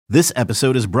This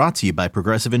episode is brought to you by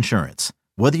Progressive Insurance.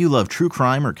 Whether you love true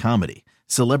crime or comedy,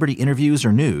 celebrity interviews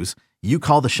or news, you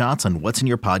call the shots on what's in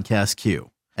your podcast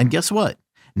queue. And guess what?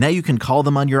 Now you can call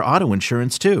them on your auto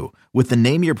insurance too with the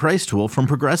Name Your Price tool from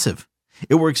Progressive.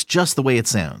 It works just the way it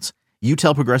sounds. You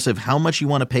tell Progressive how much you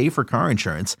want to pay for car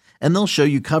insurance, and they'll show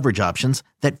you coverage options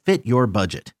that fit your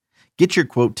budget. Get your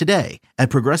quote today at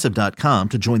Progressive.com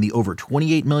to join the over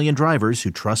 28 million drivers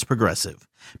who trust Progressive.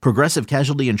 Progressive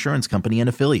Casualty Insurance Company and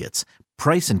Affiliates.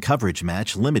 Price and coverage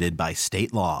match limited by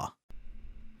state law.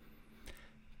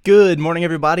 Good morning,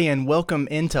 everybody, and welcome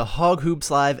into Hog Hoops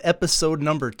Live, episode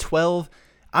number 12.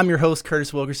 I'm your host,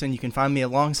 Curtis Wilkerson. You can find me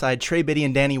alongside Trey Biddy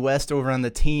and Danny West over on the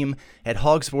team at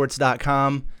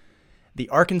hogsports.com. The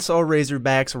Arkansas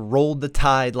Razorbacks rolled the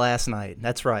Tide last night.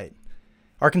 That's right.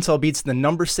 Arkansas beats the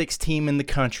number 6 team in the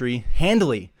country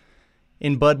handily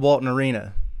in Bud Walton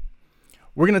Arena.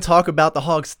 We're going to talk about the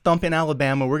Hogs thumping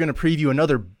Alabama. We're going to preview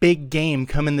another big game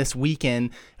coming this weekend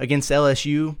against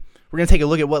LSU. We're going to take a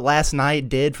look at what last night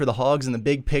did for the Hogs in the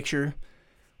big picture.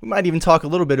 We might even talk a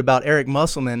little bit about Eric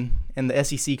Musselman and the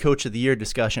SEC Coach of the Year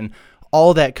discussion.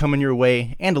 All that coming your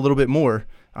way and a little bit more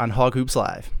on Hog Hoops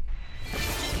Live.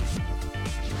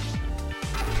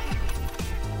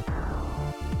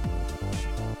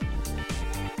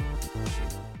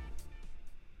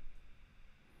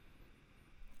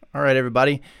 All right,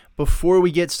 everybody. Before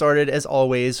we get started, as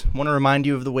always, I want to remind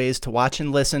you of the ways to watch and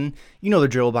listen. You know the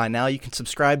drill by now. You can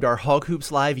subscribe to our Hog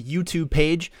Hoops Live YouTube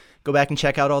page. Go back and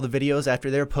check out all the videos after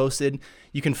they're posted.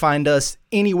 You can find us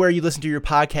anywhere you listen to your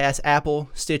podcast, Apple,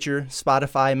 Stitcher,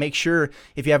 Spotify. Make sure,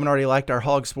 if you haven't already liked our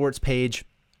Hog Sports page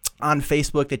on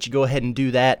Facebook, that you go ahead and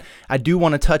do that. I do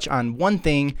want to touch on one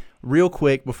thing real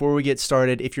quick before we get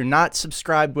started. If you're not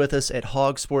subscribed with us at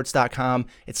hogsports.com,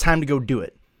 it's time to go do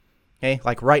it. Okay,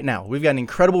 like right now. We've got an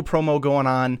incredible promo going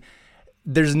on.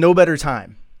 There's no better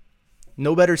time.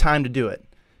 No better time to do it.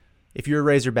 If you're a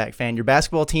Razorback fan, your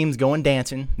basketball team's going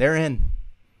dancing. They're in.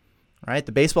 Right?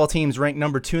 The baseball team's ranked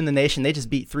number 2 in the nation. They just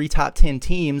beat 3 top 10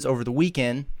 teams over the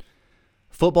weekend.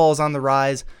 Football is on the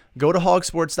rise. Go to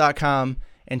hogsports.com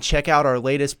and check out our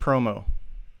latest promo.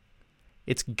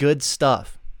 It's good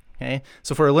stuff. Okay?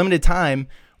 So for a limited time,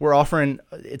 we're offering,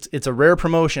 it's a rare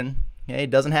promotion. Okay,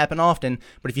 it doesn't happen often,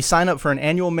 but if you sign up for an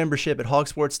annual membership at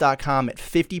hogsports.com at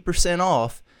 50%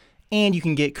 off, and you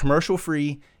can get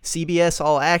commercial-free CBS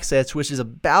All Access, which is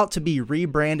about to be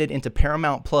rebranded into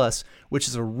Paramount Plus, which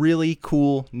is a really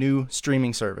cool new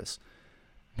streaming service.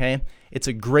 Okay, it's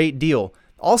a great deal.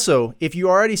 Also, if you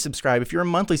already subscribe, if you're a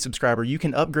monthly subscriber, you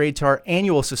can upgrade to our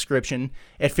annual subscription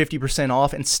at 50%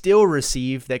 off and still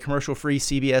receive that commercial-free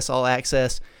CBS All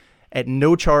Access at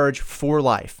no charge for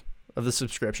life of the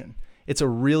subscription. It's a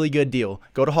really good deal.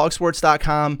 Go to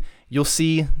hogsports.com. You'll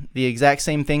see the exact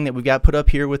same thing that we've got put up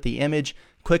here with the image.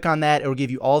 Click on that. It'll give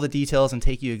you all the details and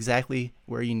take you exactly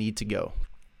where you need to go.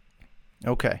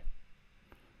 Okay.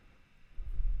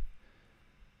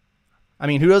 I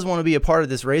mean, who doesn't want to be a part of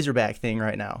this Razorback thing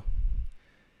right now?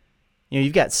 You know,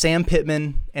 you've got Sam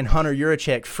Pittman and Hunter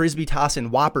Yurachek frisbee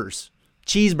tossing Whoppers,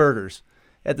 cheeseburgers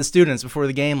at the students before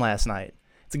the game last night.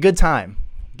 It's a good time.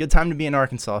 Good time to be an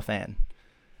Arkansas fan.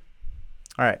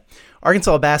 All right,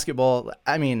 Arkansas basketball,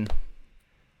 I mean,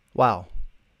 wow.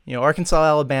 You know, Arkansas,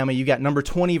 Alabama, you got number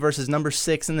 20 versus number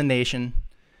 6 in the nation.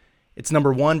 It's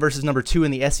number 1 versus number 2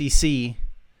 in the SEC. You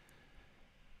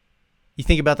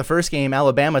think about the first game,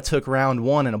 Alabama took round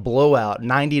 1 in a blowout,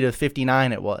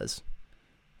 90-59 it was.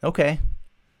 Okay.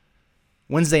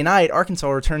 Wednesday night, Arkansas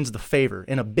returns the favor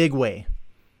in a big way,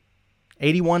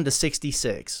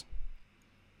 81-66.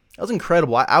 That was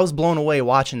incredible. I was blown away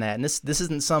watching that, and this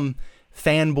isn't some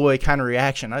fanboy kind of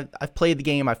reaction. I've played the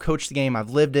game. I've coached the game. I've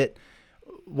lived it.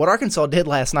 What Arkansas did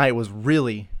last night was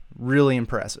really, really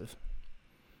impressive.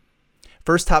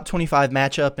 First top 25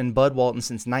 matchup in Bud Walton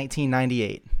since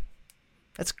 1998.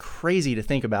 That's crazy to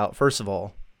think about, first of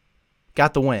all.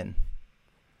 Got the win.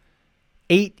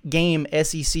 8-game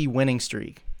SEC winning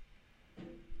streak.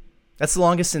 That's the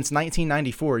longest since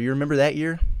 1994. You remember that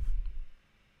year?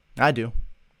 I do.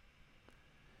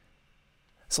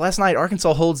 So last night,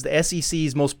 Arkansas holds the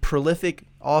SEC's most prolific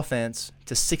offense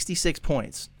to 66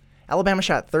 points. Alabama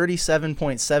shot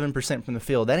 37.7% from the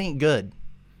field. That ain't good.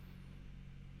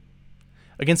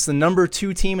 Against the number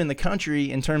 2 team in the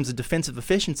country in terms of defensive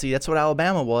efficiency, that's what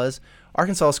Alabama was.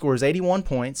 Arkansas scores 81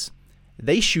 points.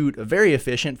 They shoot a very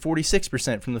efficient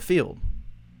 46% from the field.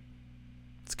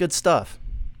 It's good stuff.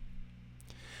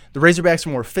 The Razorbacks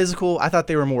were more physical. I thought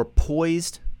they were more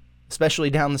poised, especially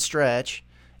down the stretch.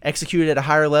 Executed at a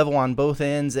higher level on both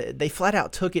ends. They flat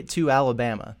out took it to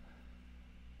Alabama.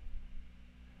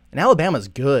 And Alabama's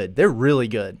good. They're really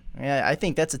good. I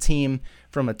think that's a team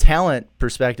from a talent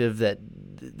perspective that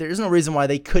there's no reason why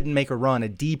they couldn't make a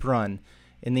deep run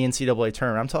in the NCAA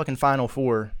tournament. I'm talking Final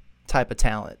Four type of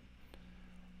talent.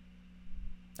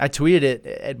 I tweeted it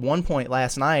at one point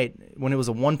last night when it was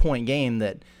a 1-point game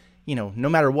that, no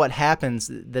matter what happens,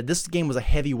 that this game was a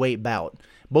heavyweight bout.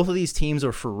 Both of these teams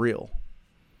are for real.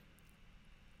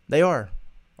 They are.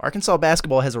 Arkansas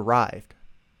basketball has arrived.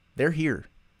 They're here.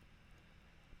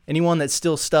 Anyone that's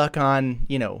still stuck on,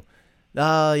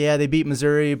 they beat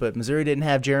Missouri, but Missouri didn't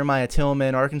have Jeremiah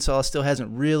Tillman. Arkansas still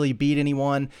hasn't really beat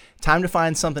anyone. Time to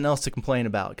find something else to complain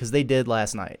about, because they did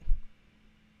last night.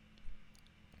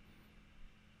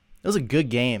 It was a good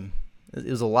game. It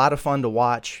was a lot of fun to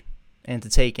watch and to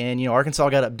take in. Arkansas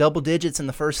got up double digits in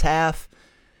the first half,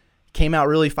 came out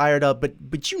really fired up,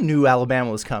 but you knew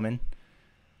Alabama was coming,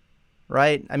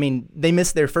 right? I mean, they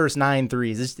missed their first 9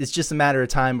 threes. It's just a matter of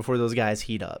time before those guys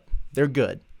heat up. They're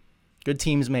good. Good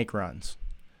teams make runs.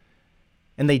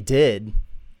 And they did.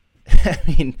 I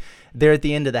mean, there at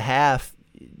the end of the half,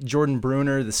 Jordan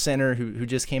Bruner, the center who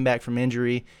just came back from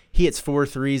injury, he hits 4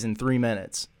 threes in 3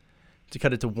 minutes to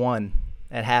cut it to 1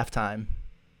 at halftime.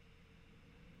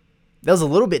 That was a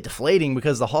little bit deflating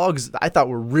because the Hogs, I thought,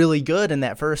 were really good in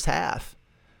that first half.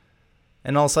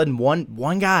 And all of a sudden,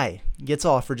 one guy gets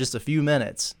off for just a few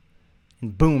minutes,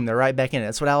 and boom, they're right back in it.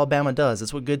 That's what Alabama does.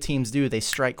 That's what good teams do. They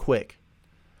strike quick.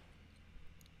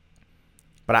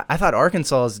 But I thought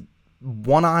Arkansas's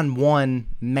one-on-one,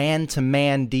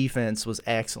 man-to-man defense was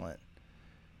excellent.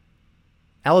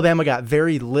 Alabama got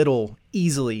very little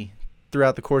easily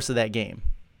throughout the course of that game.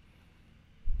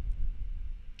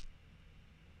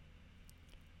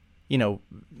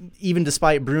 Even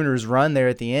despite Bruner's run there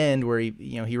at the end where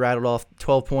he rattled off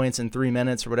 12 points in 3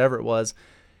 minutes or whatever it was,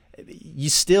 you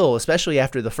still, especially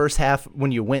after the first half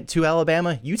when you went to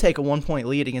Alabama, you take a 1-point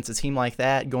lead against a team like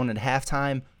that going into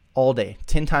halftime all day,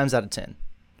 10 times out of 10.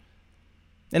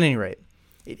 At any rate,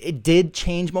 it did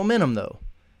change momentum though.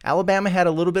 Alabama had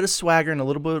a little bit of swagger and a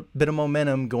little bit of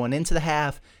momentum going into the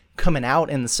half, coming out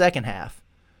in the second half.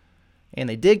 And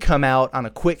they did come out on a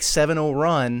quick 7-0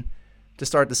 run to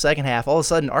start the second half. All of a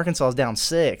sudden, Arkansas is down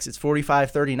 6. It's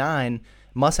 45-39.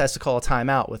 Muss has to call a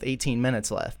timeout with 18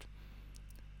 minutes left.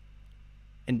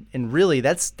 And really,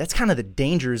 that's kind of the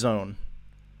danger zone,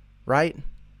 right?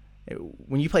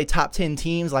 When you play top 10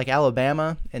 teams like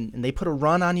Alabama and they put a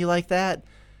run on you like that,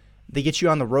 they get you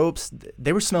on the ropes.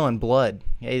 They were smelling blood.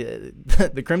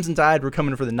 The Crimson Tide were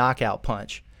coming for the knockout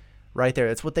punch right there.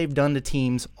 That's what they've done to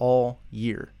teams all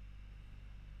year.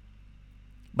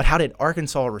 But how did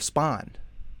Arkansas respond?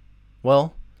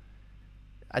 Well,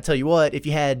 I tell you what, if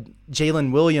you had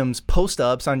Jalen Williams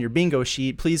post-ups on your bingo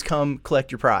sheet, please come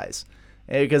collect your prize.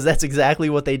 Because that's exactly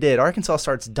what they did. Arkansas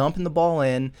starts dumping the ball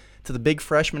in to the big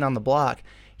freshman on the block.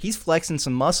 He's flexing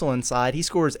some muscle inside. He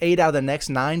scores 8 out of the next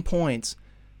 9 points,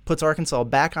 puts Arkansas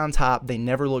back on top. They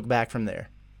never look back from there.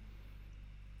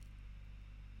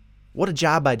 What a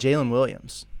job by Jalen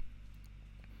Williams.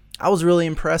 I was really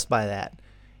impressed by that.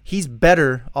 He's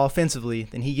better offensively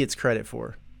than he gets credit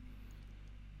for.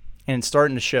 And it's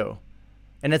starting to show.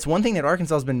 And that's one thing that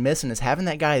Arkansas has been missing is having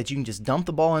that guy that you can just dump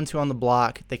the ball into on the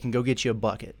block that can go get you a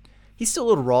bucket. He's still a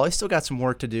little raw. He's still got some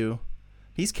work to do.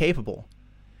 He's capable.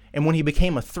 And when he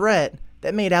became a threat,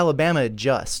 that made Alabama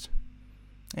adjust.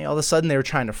 And all of a sudden, they were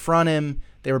trying to front him.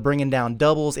 They were bringing down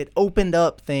doubles. It opened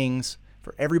up things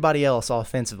for everybody else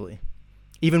offensively,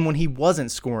 even when he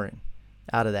wasn't scoring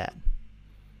out of that.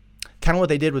 Kind of what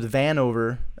they did with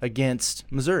Vanover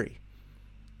against Missouri,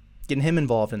 getting him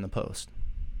involved in the post.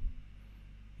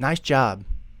 Nice job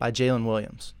by Jalen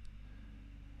Williams.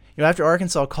 After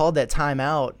Arkansas called that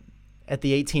timeout at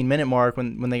the 18-minute mark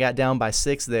when they got down by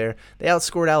 6 there, they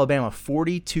outscored Alabama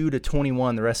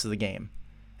 42-21 the rest of the game.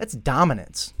 That's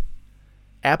dominance.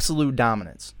 Absolute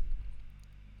dominance.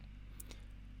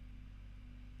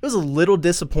 It was a little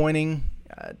disappointing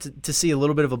to see a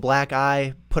little bit of a black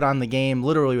eye put on the game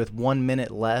literally with 1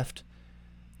 minute left.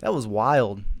 That was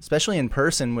wild, especially in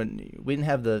person when we didn't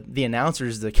have the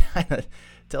announcers to kind of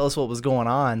tell us what was going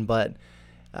on. But,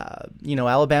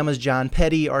 Alabama's John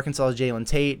Petty, Arkansas's Jalen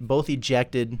Tate, both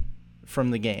ejected from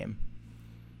the game.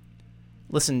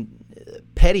 Listen,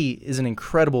 Petty is an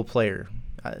incredible player,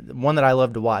 one that I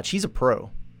love to watch. He's a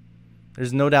pro.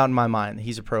 There's no doubt in my mind that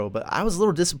he's a pro. But I was a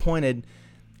little disappointed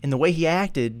in the way he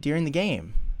acted during the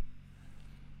game.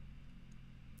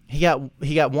 He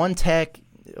got one tech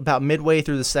about midway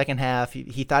through the second half.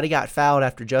 He thought he got fouled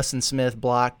after Justin Smith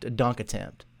blocked a dunk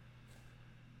attempt.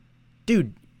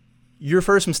 Dude, your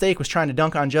first mistake was trying to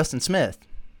dunk on Justin Smith.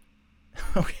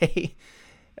 Okay?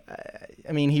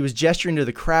 I mean, he was gesturing to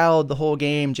the crowd the whole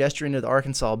game, gesturing to the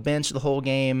Arkansas bench the whole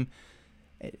game.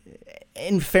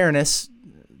 In fairness,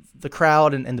 the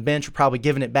crowd and the bench were probably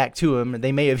giving it back to him.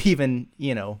 They may have even,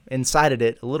 incited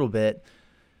it a little bit.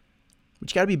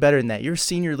 But you got to be better than that. You're a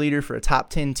senior leader for a top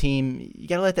 10 team. You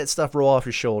got to let that stuff roll off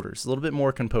your shoulders. A little bit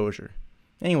more composure.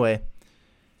 Anyway,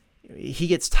 he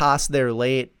gets tossed there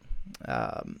late.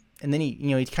 And then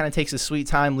he kind of takes his sweet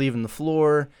time leaving the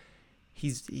floor.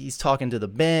 He's talking to the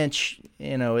bench.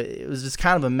 It was just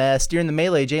kind of a mess. During the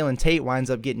melee, Jalen Tate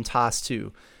winds up getting tossed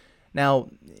too. Now,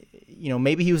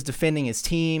 maybe he was defending his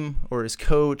team or his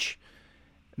coach.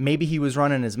 Maybe he was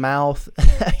running his mouth.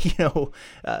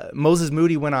 Moses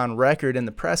Moody went on record in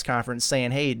the press conference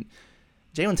saying, hey,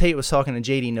 Jalen Tate was talking to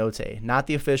J.D. Notae, not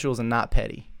the officials and not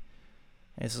Petty.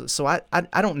 And so I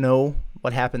don't know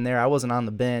what happened there. I wasn't on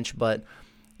the bench, but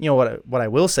what I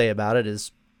will say about it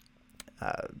is,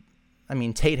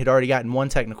 Tate had already gotten one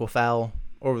technical foul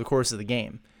over the course of the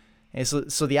game. And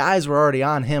so the eyes were already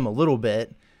on him a little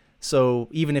bit. So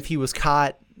even if he was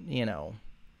caught,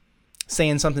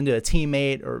 saying something to a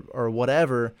teammate or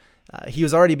whatever, he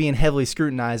was already being heavily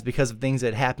scrutinized because of things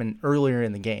that happened earlier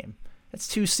in the game. It's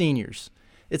two seniors.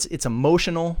 It's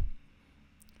emotional.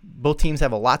 Both teams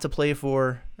have a lot to play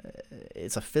for.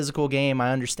 It's a physical game.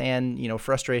 I understand,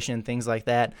 frustration and things like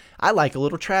that. I like a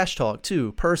little trash talk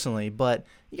too, personally, but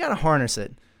you got to harness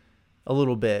it a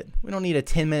little bit. We don't need a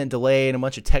 10-minute delay and a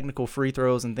bunch of technical free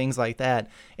throws and things like that.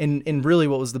 And really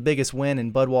what was the biggest win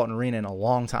in Bud Walton Arena in a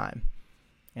long time.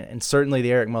 And certainly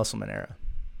the Eric Musselman era.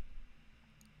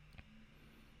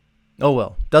 Oh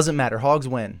well, doesn't matter. Hogs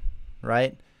win,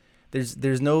 right?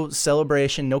 There's no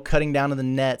celebration, no cutting down of the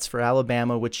nets for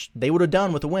Alabama, which they would have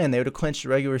done with a win. They would have clinched the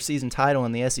regular season title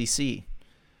in the SEC.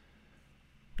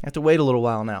 Have to wait a little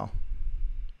while now.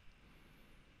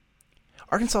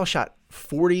 Arkansas shot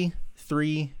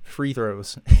 43 free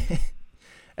throws.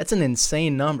 That's an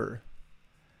insane number.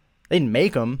 They didn't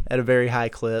make them at a very high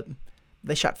clip.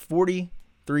 They shot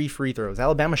 43 free throws.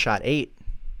 Alabama shot 8.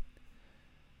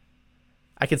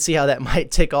 I could see how that might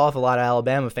tick off a lot of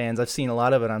Alabama fans. I've seen a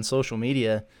lot of it on social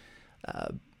media.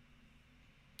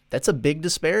 That's a big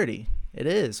disparity. It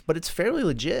is, but it's fairly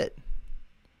legit.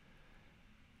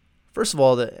 First of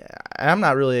all, I'm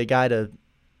not really a guy to,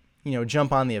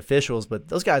 jump on the officials, but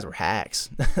those guys were hacks.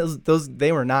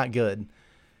 They were not good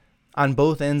on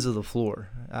both ends of the floor.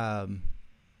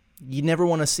 You never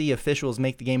want to see officials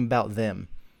make the game about them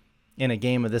in a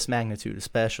game of this magnitude,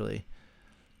 especially.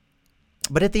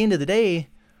 But at the end of the day,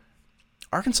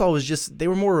 Arkansas they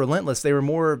were more relentless. They were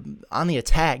more on the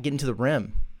attack, getting to the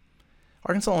rim.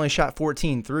 Arkansas only shot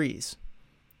 14 threes.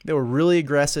 They were really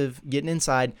aggressive, getting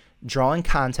inside, drawing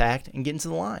contact, and getting to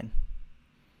the line.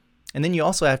 And then you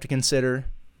also have to consider,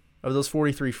 of those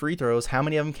 43 free throws, how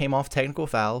many of them came off technical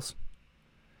fouls?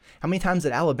 How many times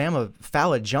did Alabama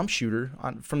foul a jump shooter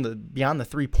from beyond the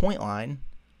 3-point line?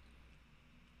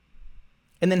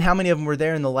 And then how many of them were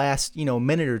there in the last,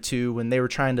 minute or two when they were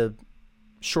trying to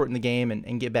shorten the game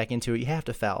and get back into it? You have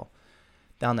to foul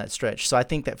down that stretch. So I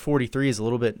think that 43 is a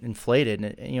little bit inflated.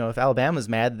 And, if Alabama's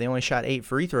mad that they only shot 8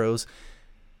 free throws,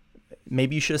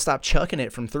 maybe you should have stopped chucking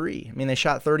it from 3. They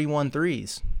shot 31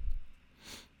 threes.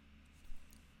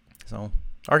 So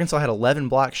Arkansas had 11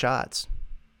 blocked shots.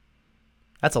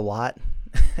 That's a lot,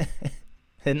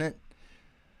 isn't it?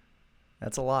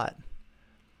 That's a lot.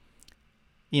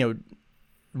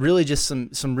 Really just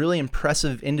some really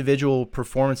impressive individual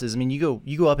performances. You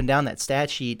go up and down that stat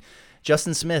sheet.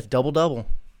 Justin Smith, double-double,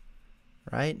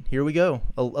 right? Here we go.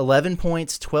 11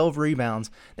 points, 12 rebounds.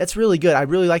 That's really good. I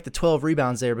really like the 12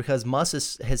 rebounds there because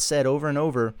Muss has said over and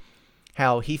over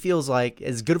how he feels like,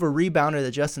 as good of a rebounder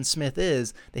that Justin Smith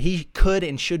is, that he could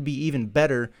and should be even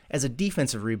better as a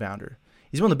defensive rebounder.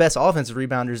 He's one of the best offensive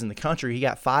rebounders in the country. He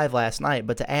got 5 last night,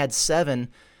 but to add 7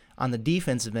 on the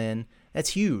defensive end, that's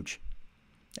huge.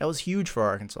 That was huge for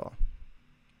Arkansas.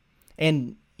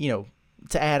 And,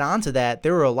 to add on to that,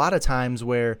 there were a lot of times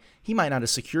where he might not have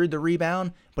secured the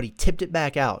rebound, but he tipped it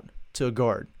back out to a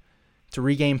guard to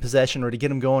regain possession or to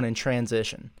get him going in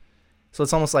transition. So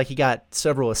it's almost like he got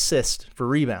several assists for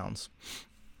rebounds.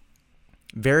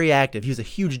 Very active. He was a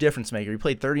huge difference maker. He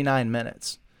played 39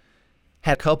 minutes.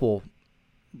 Had a couple,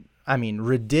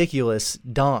 ridiculous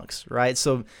dunks, right?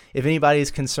 So if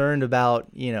anybody's concerned about,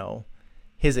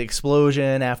 his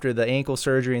explosion after the ankle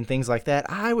surgery and things like that,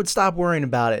 I would stop worrying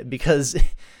about it, because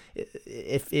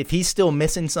if he's still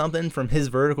missing something from his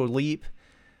vertical leap,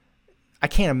 I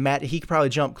can't imagine. He could probably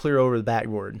jump clear over the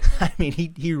backboard.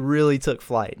 He really took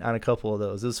flight on a couple of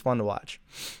those. It was fun to watch.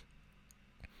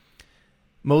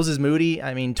 Moses Moody,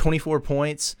 24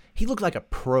 points. He looked like a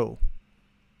pro.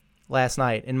 last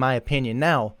night, in my opinion.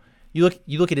 Now, you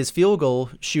look at his field goal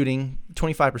shooting,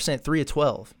 25%, 3 of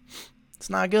 12. It's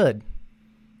not good.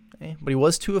 Okay? But he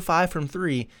was 2 of 5 from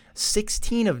 3,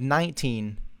 16 of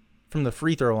 19 from the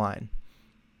free throw line.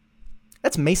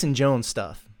 That's Mason Jones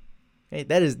stuff. Okay?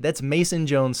 That's Mason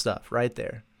Jones stuff right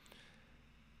there.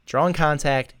 Drawing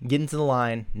contact, getting to the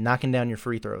line, knocking down your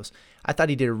free throws. I thought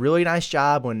he did a really nice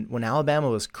job when Alabama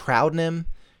was crowding him,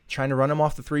 trying to run him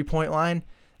off the three-point line.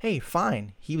 Hey,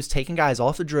 fine. He was taking guys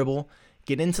off the dribble,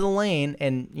 getting into the lane,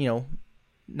 and,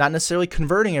 not necessarily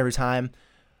converting every time,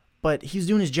 but he was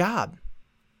doing his job.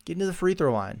 Getting to the free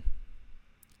throw line.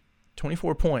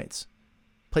 24 points.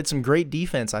 Played some great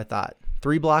defense, I thought.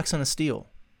 3 blocks and a steal.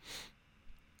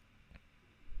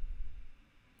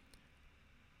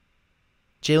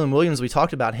 Jalen Williams, we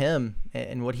talked about him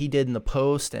and what he did in the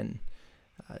post and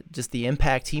just the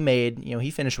impact he made.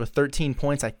 He finished with 13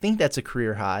 points. I think that's a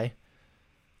career high.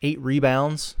 8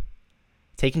 rebounds.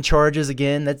 Taking charges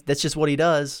again. That's just what he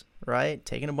does, right?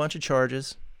 Taking a bunch of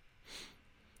charges.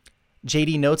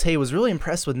 JD Notae, was really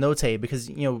impressed with Notae because,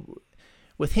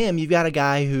 with him, you've got a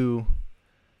guy who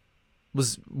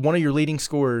was one of your leading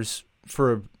scorers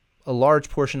for a large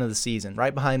portion of the season,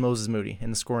 right behind Moses Moody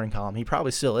in the scoring column. He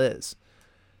probably still is.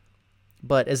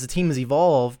 But as the team has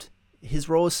evolved, his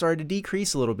role has started to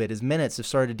decrease a little bit. His minutes have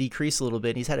started to decrease a little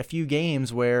bit. He's had a few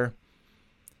games where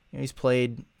he's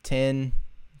played 10,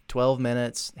 12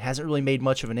 minutes, hasn't really made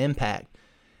much of an impact.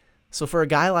 So for a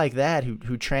guy like that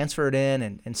who transferred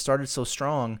in and started so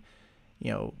strong,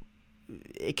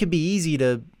 it could be easy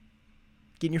to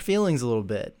get in your feelings a little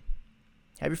bit,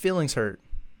 have your feelings hurt,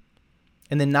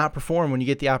 and then not perform when you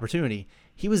get the opportunity.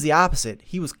 He was the opposite.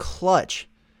 He was clutch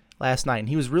last night, and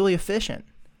he was really efficient.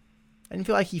 I didn't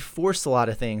feel like he forced a lot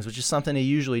of things, which is something he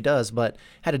usually does, but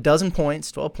had 12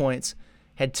 points, 12 points,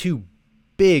 had 2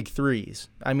 big threes.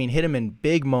 I mean, hit him in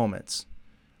big moments.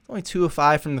 Only 2 of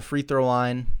 5 from the free throw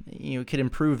line. Could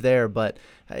improve there, but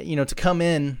to come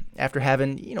in after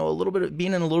having a little bit of,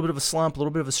 being in a little bit of a slump, a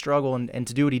little bit of a struggle, and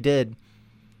to do what he did,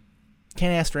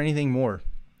 can't ask for anything more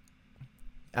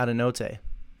out of Notae.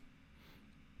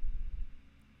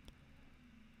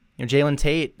 Jalen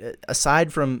Tate,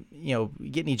 aside from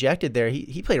getting ejected there,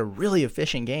 he played a really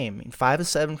efficient game. 5 of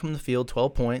 7 from the field,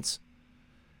 12 points.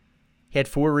 He had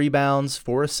 4 rebounds,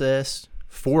 4 assists,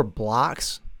 4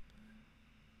 blocks.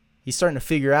 He's starting to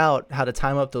figure out how to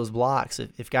time up those blocks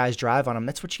if guys drive on him.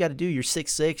 That's what you got to do. You're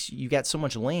 6'6", you got so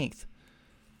much length.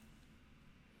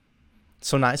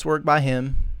 So nice work by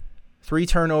him. 3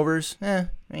 turnovers.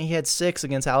 He had 6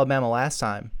 against Alabama last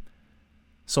time.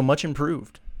 So much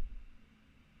improved.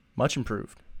 Much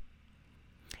improved.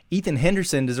 Ethan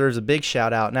Henderson deserves a big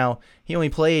shout out. Now, he only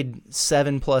played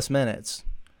 7+ minutes.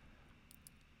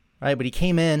 Right, but he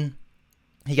came in,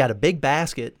 he got a big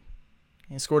basket,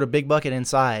 he scored a big bucket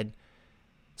inside,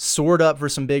 soared up for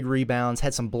some big rebounds,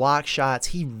 had some block shots.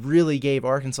 He really gave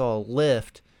Arkansas a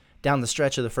lift down the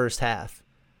stretch of the first half.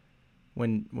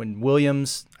 When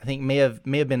Williams, I think may have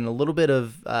been in a little bit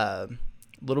of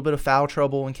foul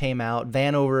trouble and came out.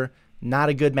 Vanover, not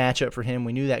a good matchup for him.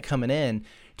 We knew that coming in.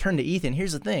 Turned to Ethan.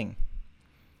 Here's the thing.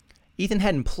 Ethan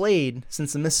hadn't played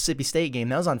since the Mississippi State game.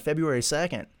 That was on February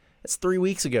 2nd. That's 3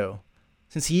 weeks ago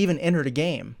since he even entered a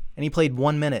game, and he played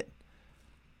 1 minute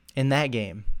in that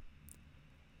game.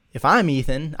 If I'm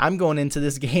Ethan, I'm going into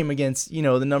this game against, the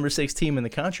number 6 team in the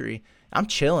country. I'm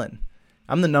chilling.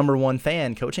 I'm the number 1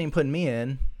 fan. Coach ain't putting me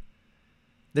in.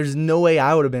 There's no way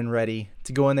I would have been ready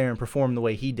to go in there and perform the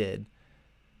way he did.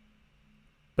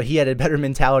 But he had a better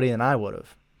mentality than I would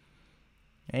have.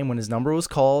 And when his number was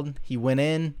called, he went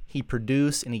in, he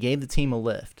produced, and he gave the team a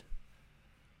lift.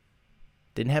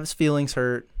 Didn't have his feelings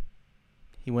hurt.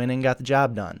 He went in and got the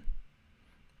job done.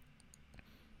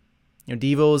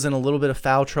 Devo was in a little bit of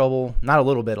foul trouble. Not a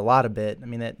little bit, a lot of bit. I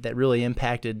mean, that really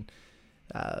impacted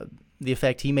the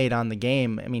effect he made on the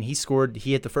game. I mean, he scored.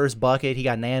 He hit the first bucket. He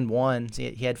got an and one.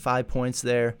 He had 5 points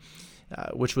there,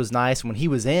 which was nice. When he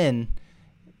was in,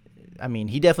 I mean,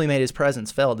 he definitely made his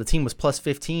presence felt. The team was plus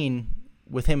 15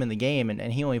 with him in the game,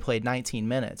 and he only played 19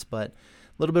 minutes. But a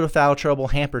little bit of foul trouble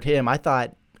hampered him. I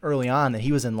thought early on that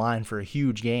he was in line for a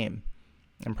huge game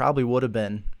and probably would have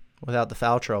been without the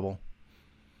foul trouble.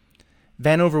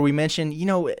 Vanover, we mentioned,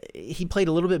 he played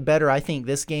a little bit better, I think,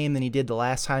 this game than he did the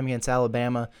last time against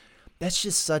Alabama. That's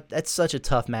such a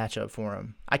tough matchup for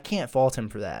him. I can't fault him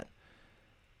for that.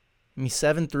 I mean,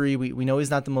 7'3", we know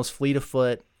he's not the most fleet of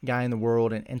foot guy in the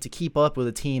world, and to keep up with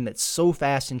a team that's so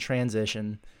fast in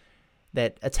transition,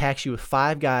 that attacks you with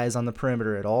 5 guys on the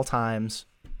perimeter at all times,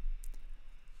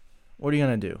 what are you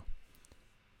going to do?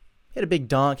 He had a big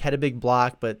dunk, had a big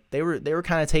block, but they were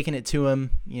kind of taking it to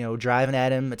him, driving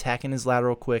at him, attacking his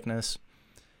lateral quickness.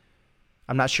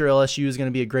 I'm not sure LSU is going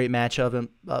to be a great matchup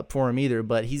for him either,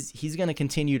 but he's going to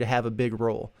continue to have a big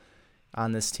role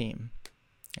on this team.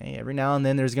 Okay, every now and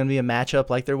then there's going to be a matchup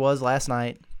like there was last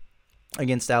night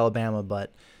against Alabama,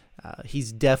 but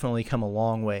he's definitely come a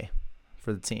long way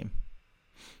for the team.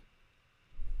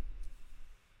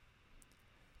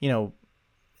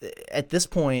 At this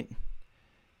point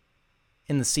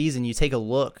in the season, you take a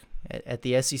look at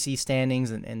the SEC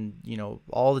standings and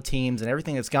all the teams and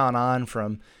everything that's gone on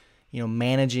from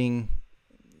managing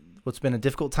what's been a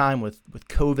difficult time with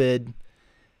COVID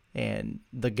and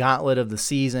the gauntlet of the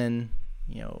season,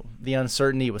 the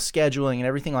uncertainty with scheduling and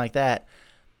everything like that.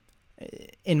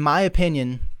 In my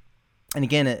opinion, and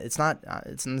again, it's not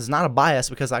a bias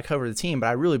because I cover the team, but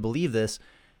I really believe this,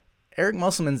 Eric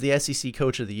Musselman's the SEC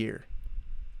Coach of the Year.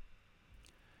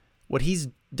 What he's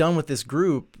done with this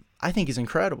group, I think, is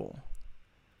incredible.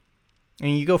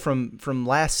 And you go from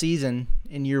last season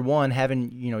in year one having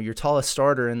your tallest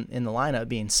starter in the lineup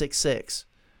being 6'6",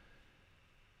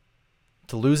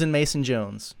 to losing Mason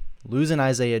Jones, losing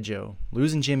Isaiah Joe,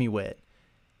 losing Jimmy Witt.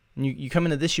 And you come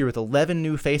into this year with 11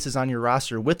 new faces on your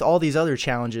roster with all these other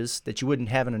challenges that you wouldn't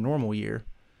have in a normal year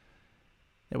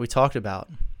that we talked about.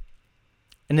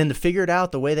 And then to figure it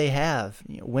out the way they have,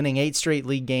 winning 8 straight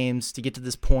league games to get to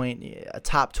this point, a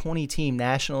top 20 team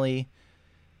nationally.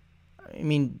 I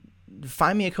mean,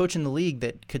 find me a coach in the league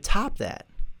that could top that.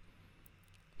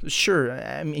 Sure,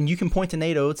 I mean, you can point to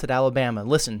Nate Oates at Alabama.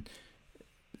 Listen,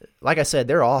 like I said,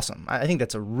 they're awesome. I think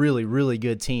that's a really, really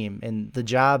good team. And the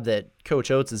job that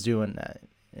Coach Oates is doing,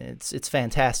 it's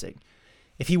fantastic.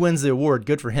 If he wins the award,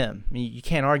 good for him. I mean, you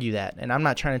can't argue that. And I'm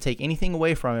not trying to take anything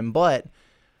away from him, but,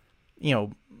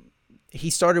 he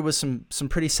started with some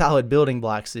pretty solid building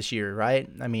blocks this year, right?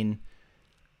 I mean,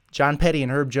 John Petty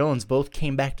and Herb Jones both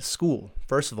came back to school,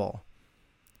 first of all.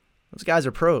 Those guys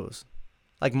are pros.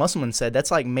 Like Musselman said,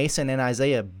 that's like Mason and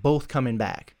Isaiah both coming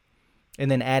back and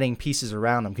then adding pieces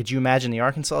around them. Could you imagine the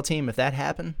Arkansas team if that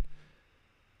happened?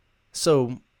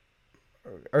 So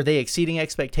are they exceeding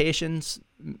expectations?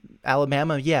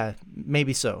 Alabama? Yeah,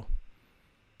 maybe so.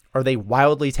 Are they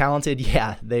wildly talented?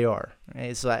 Yeah, they are.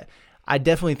 Right? So I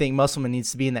definitely think Musselman needs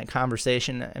to be in that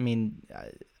conversation. I mean,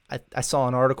 I saw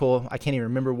an article, I can't even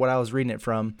remember what I was reading it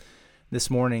from this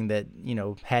morning, that,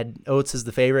 had Oates as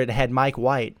the favorite, had Mike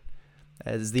White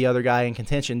as the other guy in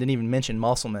contention, didn't even mention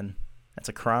Musselman. That's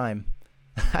a crime.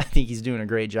 I think he's doing a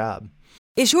great job.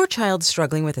 Is your child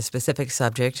struggling with a specific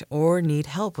subject or need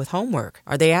help with homework?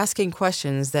 Are they asking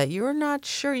questions that you're not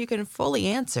sure you can fully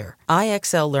answer?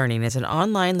 IXL Learning is an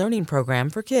online learning program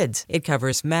for kids. It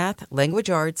covers math, language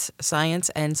arts, science,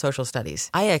 and social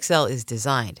studies. IXL is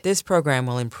designed. This program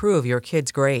will improve your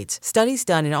kids' grades. Studies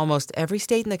done in almost every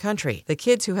state in the country. The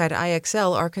kids who had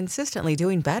IXL are consistently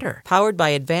doing better. Powered by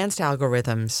advanced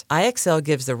algorithms, IXL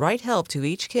gives the right help to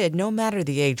each kid no matter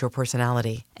the age or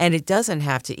personality. And it doesn't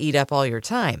have to eat up all your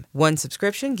time. One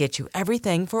subscription gets you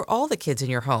everything for all the kids in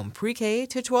your home, pre-K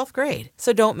to 12th grade.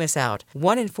 So don't miss out.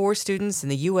 1 in 4 students in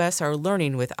the U.S. are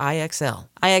learning with IXL.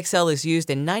 IXL is used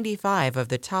in 95 of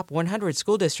the top 100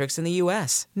 school districts in the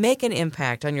U.S. Make an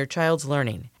impact on your child's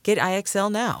learning. Get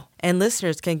IXL now. And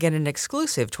listeners can get an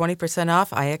exclusive 20% off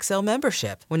IXL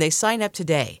membership when they sign up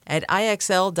today at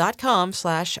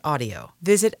IXL.com/audio.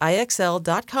 Visit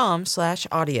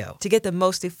IXL.com/audio to get the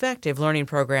most effective learning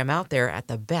program out there at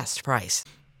the best price.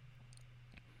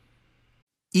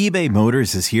 eBay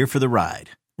Motors is here for the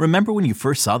ride. Remember when you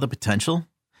first saw the potential?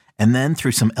 And then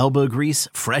through some elbow grease,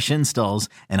 fresh installs,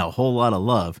 and a whole lot of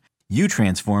love, you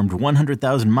transformed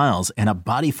 100,000 miles and a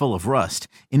body full of rust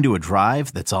into a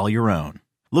drive that's all your own.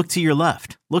 Look to your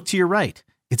left. Look to your right.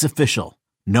 It's official.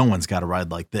 No one's got a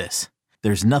ride like this.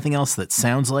 There's nothing else that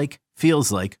sounds like,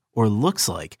 feels like, or looks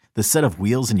like the set of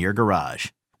wheels in your garage.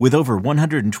 With over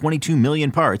 122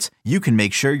 million parts, you can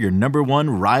make sure your number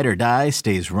one ride or die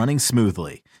stays running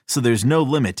smoothly. So there's no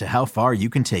limit to how far you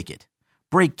can take it.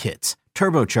 Brake kits,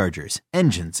 turbochargers,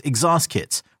 engines, exhaust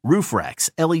kits, roof racks,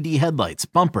 LED headlights,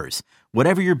 bumpers,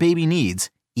 whatever your baby needs,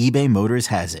 eBay Motors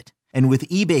has it. And with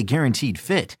eBay Guaranteed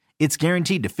Fit, it's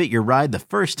guaranteed to fit your ride the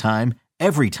first time,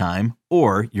 every time,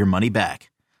 or your money back.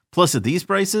 Plus, at these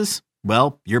prices,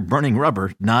 well, you're burning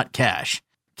rubber, not cash.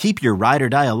 Keep your ride or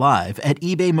die alive at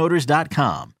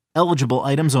ebaymotors.com. Eligible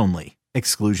items only.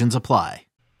 Exclusions apply.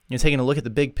 Taking a look at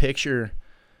the big picture,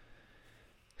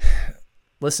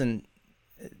 listen,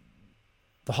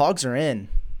 the Hogs are in.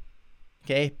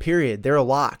 Okay, period. They're a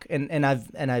lock, and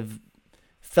I've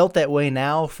felt that way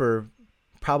now for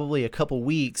probably a couple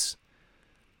weeks.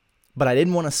 But I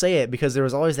didn't want to say it because there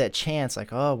was always that chance,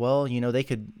 like, oh, well, they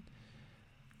could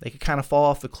kind of fall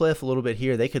off the cliff a little bit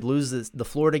here. They could lose the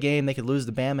Florida game. They could lose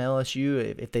the Bama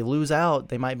LSU. If they lose out,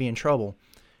 they might be in trouble.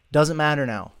 Doesn't matter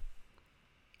now.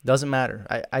 Doesn't matter.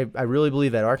 I really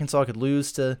believe that Arkansas could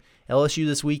lose to LSU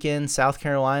this weekend, South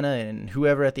Carolina, and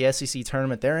whoever at the SEC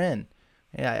tournament, they're in.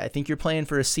 Yeah, I think you're playing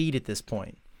for a seed at this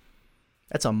point.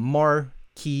 That's a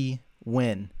marquee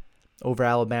win over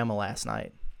Alabama last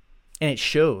night. And it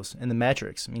shows in the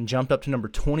metrics. I mean, jumped up to number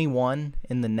 21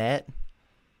 in the net.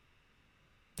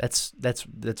 That's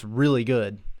really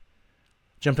good.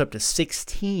 Jumped up to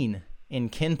 16 in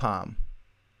KenPom.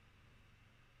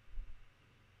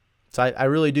 So I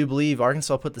really do believe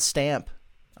Arkansas put the stamp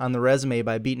on the resume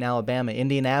by beating Alabama.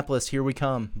 Indianapolis, here we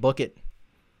come. Book it.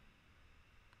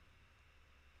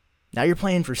 Now you're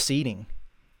playing for seeding.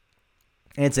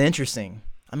 And it's interesting.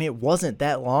 I mean, it wasn't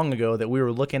that long ago that we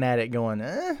were looking at it going,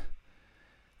 I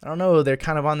don't know, they're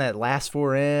kind of on that last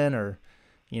four in or,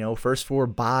 first four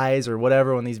buys or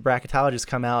whatever when these bracketologists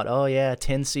come out. Oh, yeah,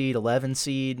 10 seed, 11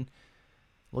 seed.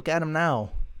 Look at them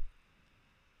now.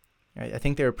 I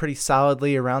think they were pretty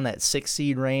solidly around that 6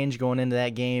 seed range going into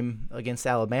that game against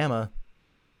Alabama.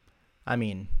 I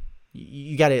mean,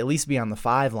 you got to at least be on the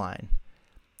 5 line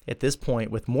at this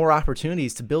point with more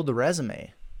opportunities to build the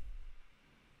resume.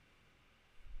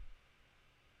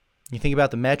 You think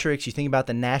about the metrics, you think about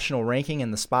the national ranking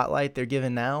and the spotlight they're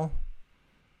given now.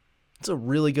 It's a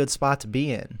really good spot to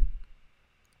be in.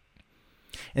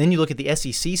 And then you look at the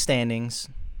SEC standings,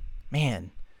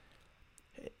 man,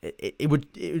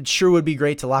 it sure would be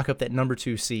great to lock up that number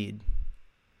 2 seed.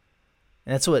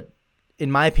 And that's what,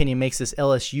 in my opinion, makes this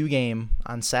LSU game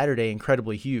on Saturday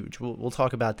incredibly huge. We'll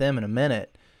talk about them in a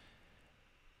minute.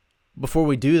 Before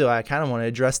we do, though, I kind of want to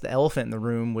address the elephant in the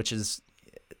room, which is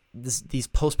these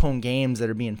postponed games that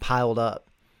are being piled up.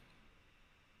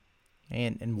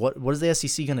 And what is the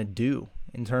SEC going to do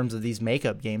in terms of these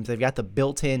makeup games? They've got the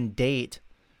built-in date,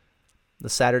 the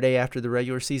Saturday after the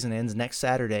regular season ends, next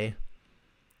Saturday,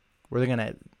 where they're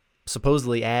going to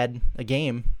supposedly add a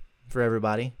game for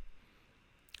everybody.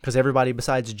 Because everybody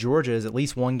besides Georgia is at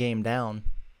least one game down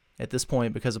at this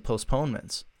point because of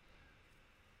postponements.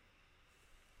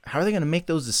 How are they going to make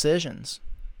those decisions?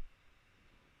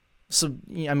 So,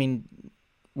 I mean,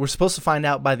 we're supposed to find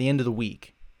out by the end of the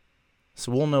week.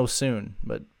 So we'll know soon.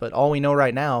 But all we know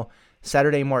right now,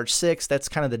 Saturday, March 6th, that's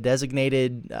kind of the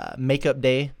designated makeup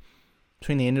day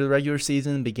between the end of the regular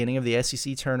season and the beginning of the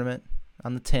SEC tournament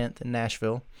on the 10th in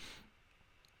Nashville.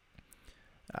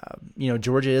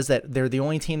 Georgia is that they're the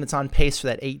only team that's on pace for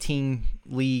that 18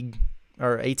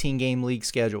 game league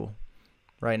schedule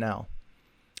right now.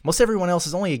 Most everyone else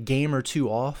is only a game or two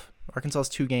off. Arkansas is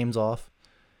 2 games off.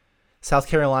 South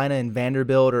Carolina and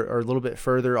Vanderbilt are a little bit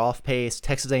further off pace.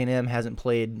 Texas A&M hasn't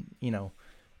played, in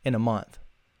a month.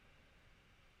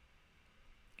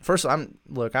 First, I'm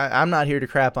not here to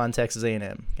crap on Texas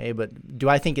A&M, okay? But do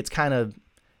I think it's kind of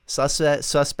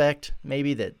suspect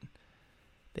maybe that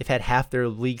they've had half their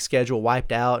league schedule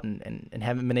wiped out and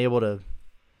haven't been able to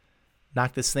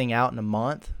knock this thing out in a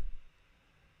month?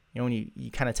 When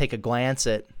you kind of take a glance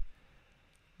at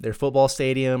their football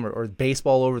stadium or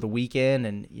baseball over the weekend,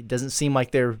 and it doesn't seem like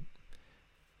they're,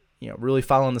 really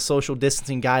following the social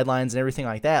distancing guidelines and everything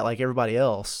like that, like everybody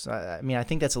else. I mean, I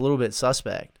think that's a little bit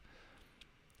suspect.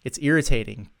 It's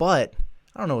irritating, but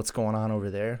I don't know what's going on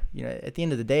over there. At the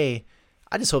end of the day,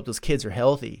 I just hope those kids are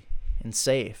healthy and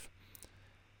safe.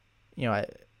 You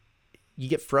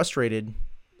get frustrated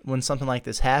when something like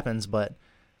this happens, but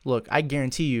look, I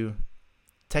guarantee you,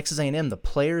 Texas A&M, the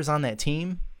players on that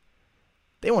team,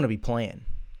 they want to be playing.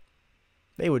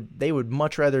 They would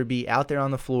much rather be out there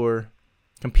on the floor,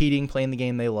 competing, playing the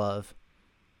game they love,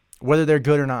 whether they're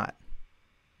good or not.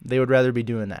 They would rather be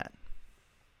doing that.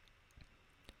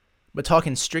 But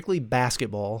talking strictly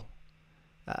basketball,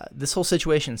 this whole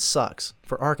situation sucks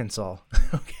for Arkansas.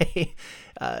 Okay,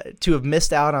 to have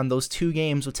missed out on those 2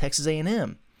 games with Texas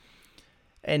A&M.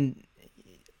 And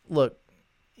look,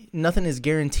 nothing is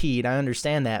guaranteed. I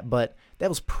understand that, but that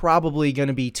was probably going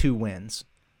to be 2 wins.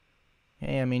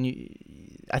 I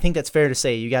mean, I think that's fair to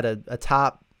say. You got a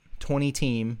top 20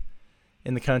 team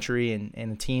in the country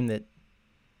and a team that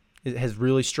has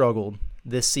really struggled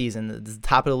this season. The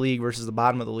top of the league versus the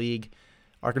bottom of the league.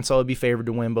 Arkansas would be favored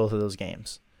to win both of those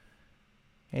games.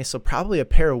 Okay, so probably a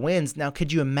pair of wins. Now,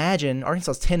 could you imagine,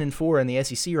 Arkansas's 10-4 in the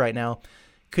SEC right now,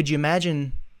 could you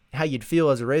imagine how you'd feel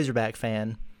as a Razorback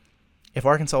fan if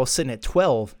Arkansas was sitting at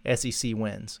 12 SEC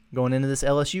wins going into this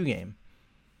LSU game?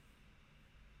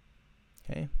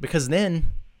 Okay, because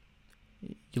then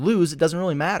you lose, it doesn't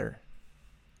really matter.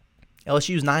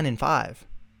 LSU's 9-5.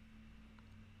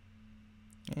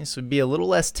 So it'd be a little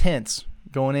less tense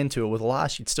going into it. With a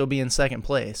loss, you'd still be in second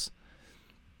place.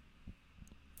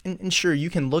 And sure,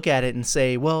 you can look at it and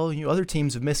say, well, other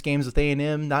teams have missed games with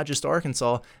A&M, not just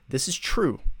Arkansas. This is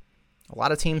true. A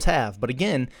lot of teams have. But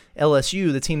again,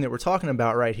 LSU, the team that we're talking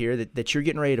about right here, that you're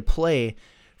getting ready to play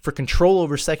for control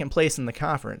over second place in the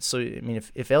conference. So, I mean,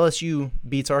 if LSU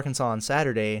beats Arkansas on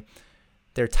Saturday,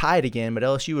 they're tied again, but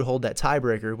LSU would hold that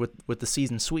tiebreaker with the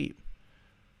season sweep.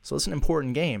 So it's an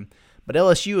important game. But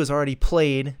LSU has already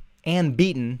played and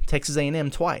beaten Texas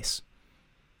A&M twice.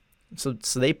 So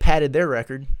they padded their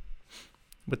record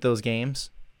with those games.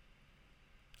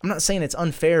 I'm not saying it's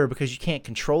unfair because you can't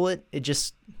control it. It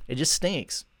just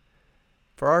stinks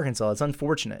for Arkansas. It's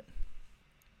unfortunate.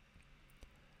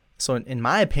 So in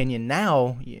my opinion,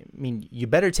 now, you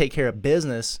better take care of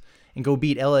business and go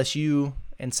beat LSU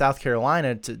and South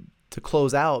Carolina to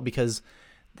close out, because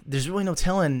there's really no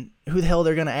telling who the hell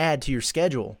they're going to add to your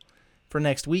schedule for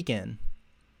next weekend.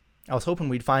 I was hoping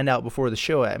we'd find out before the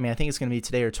show. I think it's going to be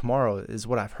today or tomorrow is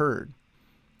what I've heard.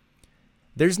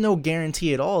 There's no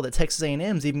guarantee at all that Texas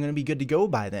A&M is even going to be good to go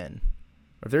by then,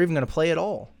 or if they're even going to play at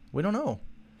all. We don't know.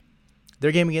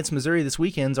 Their game against Missouri this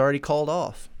weekend's already called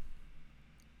off.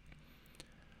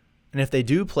 And if they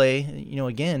do play,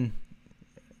 again,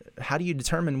 how do you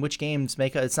determine which games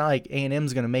make up? It's not like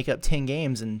A&M's going to make up 10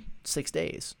 games in 6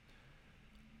 days.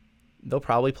 They'll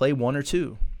probably play 1 or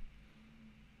 2.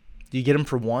 Do you get them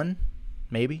for 1?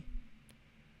 Maybe.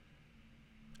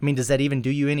 Does that even do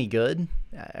you any good?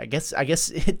 I guess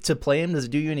to play them, does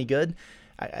it do you any good?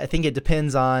 I think it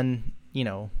depends on,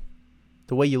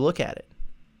 the way you look at it.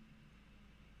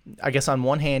 I guess on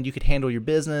one hand, you could handle your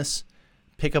business,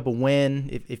 pick up a win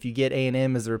if you get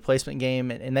A&M as a replacement game,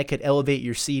 and that could elevate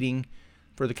your seeding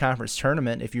for the conference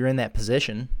tournament if you're in that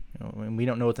position. And we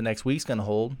don't know what the next week's going to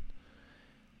hold.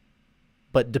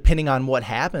 But depending on what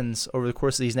happens over the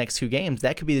course of these next 2 games,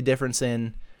 that could be the difference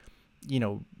in,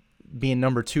 being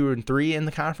number 2 and 3 in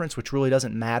the conference, which really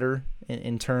doesn't matter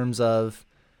in terms of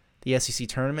the SEC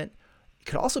tournament. It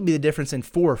could also be the difference in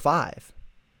 4 or 5,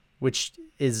 which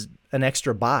is an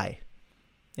extra bye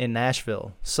in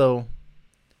Nashville. So,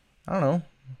 I don't know.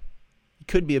 It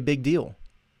could be a big deal.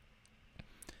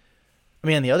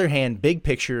 On the other hand, big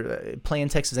picture, playing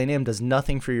Texas A&M does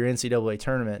nothing for your NCAA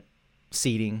tournament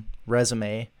seeding,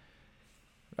 resume.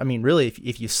 Really,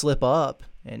 if you slip up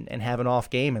and have an off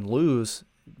game and lose,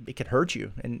 it could hurt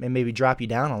you and maybe drop you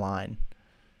down a line.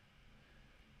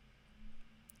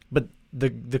 But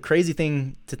the crazy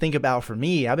thing to think about for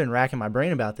me, I've been racking my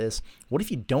brain about this. What if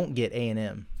you don't get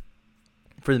A&M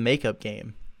for the makeup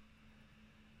game?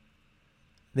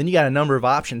 Then you got a number of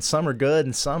options. Some are good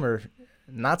and some are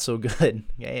not so good.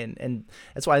 And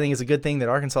that's why I think it's a good thing that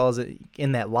Arkansas is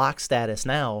in that lock status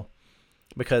now,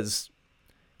 because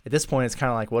at this point it's kind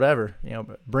of like whatever,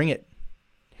 bring it,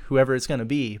 whoever it's going to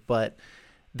be. But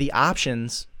the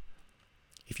options,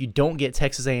 if you don't get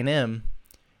Texas A&M,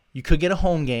 you could get a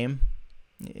home game.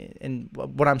 And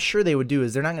what I'm sure they would do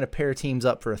is they're not going to pair teams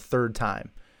up for a third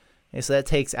time. And so that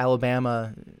takes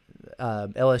Alabama,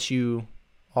 LSU,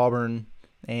 Auburn,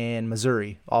 and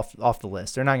Missouri off the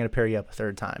list. They're not going to pair you up a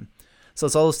third time. So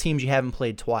it's all those teams you haven't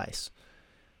played twice.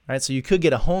 Right? So you could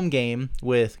get a home game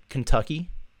with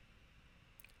Kentucky,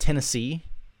 Tennessee,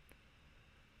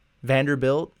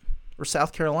 Vanderbilt, or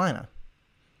South Carolina.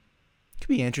 Could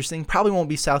be interesting. Probably won't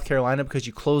be South Carolina because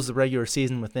you close the regular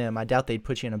season with them. I doubt they'd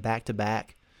put you in a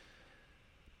back-to-back.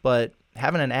 But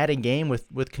having an added game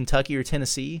with Kentucky or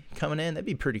Tennessee coming in, that'd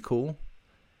be pretty cool.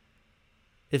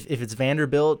 If it's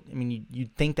Vanderbilt,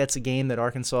 you'd think that's a game that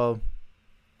Arkansas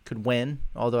could win,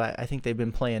 although I think they've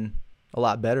been playing a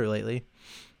lot better lately.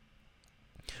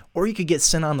 Or you could get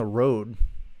sent on the road.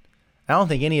 I don't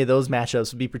think any of those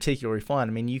matchups would be particularly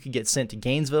fun. You could get sent to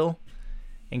Gainesville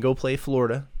and go play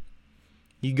Florida.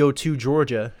 You go to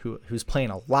Georgia, who's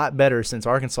playing a lot better since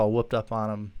Arkansas whooped up on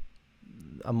them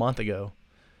a month ago.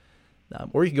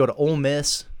 Or you could go to Ole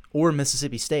Miss or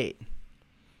Mississippi State.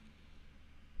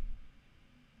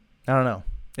 I don't know.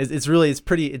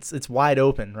 It's wide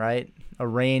open, right? A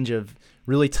range of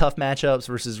really tough matchups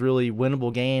versus really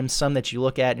winnable games. Some that you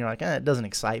look at and you're like, it doesn't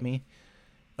excite me.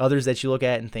 Others that you look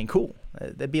at and think, cool,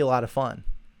 that'd be a lot of fun.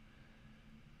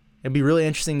 It'd be really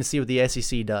interesting to see what the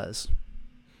SEC does.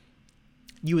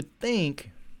 You would think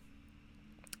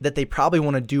that they probably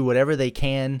want to do whatever they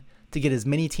can to get as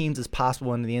many teams as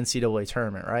possible into the NCAA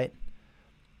tournament, right?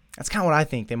 That's kind of what I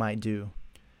think they might do.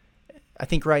 I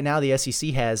think right now the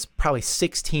SEC has probably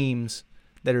 6 teams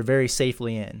that are very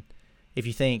safely in. If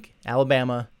you think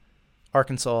Alabama,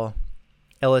 Arkansas,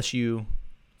 LSU,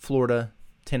 Florida,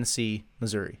 Tennessee,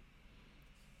 Missouri.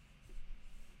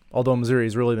 Although Missouri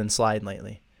has really been sliding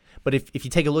lately. But if you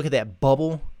take a look at that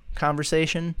bubble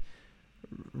conversation,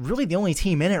 really the only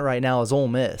team in it right now is Ole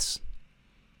Miss.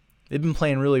 They've been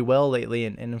playing really well lately,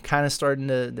 and kind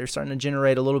of they're starting to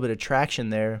generate a little bit of traction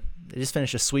there. They just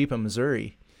finished a sweep in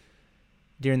Missouri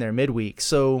during their midweek.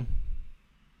 So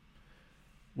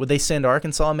would they send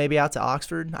Arkansas maybe out to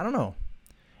Oxford? I don't know.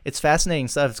 It's fascinating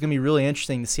stuff. It's going to be really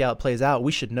interesting to see how it plays out.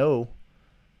 We should know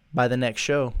by the next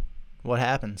show what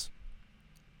happens.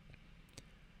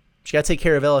 But you got to take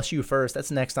care of LSU first.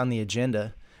 That's next on the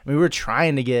agenda. I mean, we were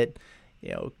trying to get,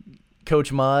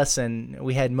 Coach Muss, and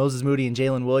we had Moses Moody and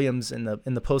Jalen Williams in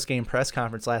the post-game press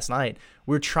conference last night.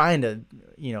 We're trying to,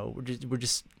 we're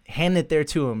just handing it there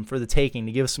to him for the taking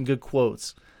to give us some good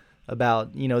quotes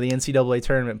about, the NCAA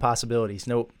tournament possibilities.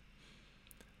 Nope.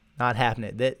 Not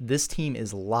happening. This team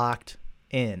is locked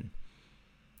in.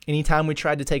 Anytime we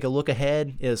tried to take a look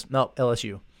ahead is, no,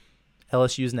 LSU.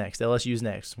 LSU's next. LSU's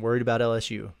next. Worried about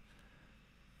LSU.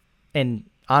 And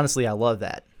honestly, I love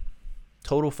that.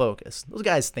 Total focus. Those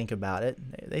guys think about it.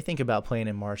 They think about playing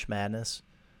in March Madness.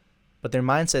 But their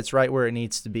mindset's right where it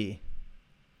needs to be.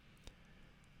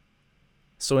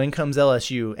 So in comes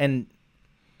LSU. And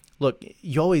look,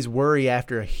 you always worry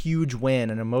after a huge win,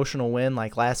 an emotional win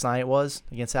like last night was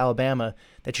against Alabama,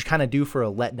 that you're kind of due for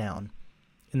a letdown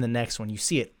in the next one. You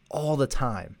see it all the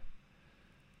time.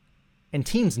 And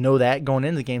teams know that going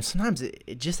into the game. Sometimes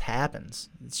it just happens.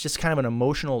 It's just kind of an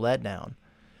emotional letdown.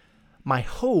 My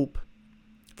hope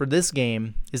for this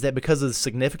game is that because of the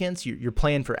significance, you're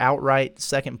playing for outright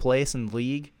second place in the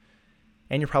league,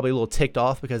 and you're probably a little ticked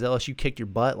off because LSU kicked your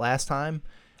butt last time.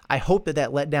 I hope that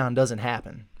letdown doesn't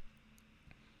happen.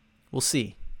 We'll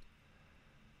see.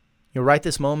 Right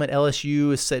this moment,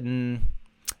 LSU is sitting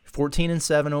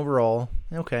 14-7 overall.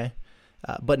 Okay.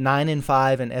 But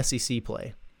 9-5 in SEC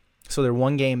play. So they're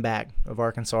one game back of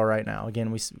Arkansas right now.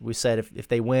 Again, we said if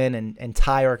they win and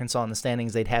tie Arkansas in the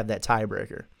standings, they'd have that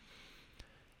tiebreaker.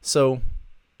 So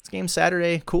this game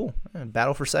Saturday, cool.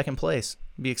 Battle for second place.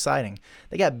 It'd be exciting.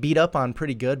 They got beat up on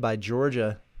pretty good by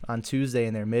Georgia on Tuesday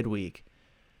in their midweek.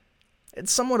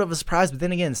 It's somewhat of a surprise, but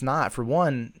then again, it's not. For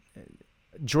one,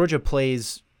 Georgia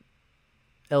plays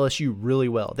LSU really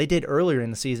well. They did earlier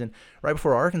in the season, right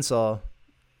before Arkansas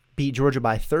beat Georgia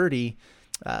by 30.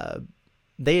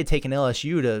 They had taken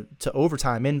LSU to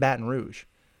overtime in Baton Rouge.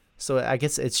 So I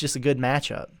guess it's just a good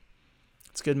matchup.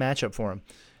 It's a good matchup for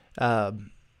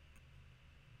them.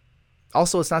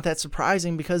 Also, it's not that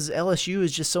surprising because LSU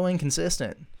is just so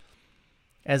inconsistent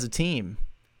as a team.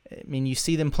 I mean, you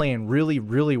see them playing really,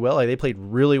 really well. They played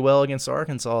really well against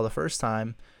Arkansas the first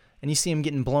time, and you see them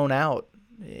getting blown out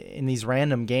in these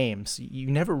random games. You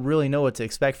never really know what to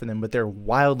expect from them, but they're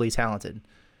wildly talented.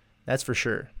 That's for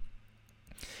sure.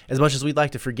 As much as we'd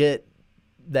like to forget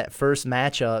that first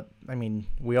matchup, I mean,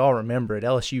 we all remember it.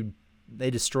 LSU,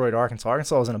 they destroyed Arkansas.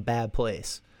 Arkansas was in a bad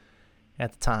place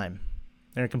at the time.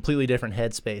 They're in a completely different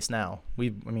headspace now. We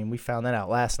found that out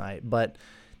last night. But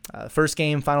first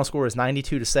game, final score is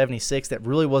 92-76. That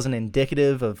really wasn't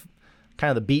indicative of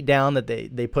kind of the beatdown that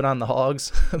they put on the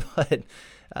Hogs. But,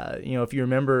 if you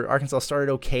remember, Arkansas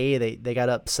started okay. They got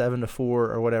up 7-4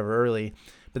 or whatever early.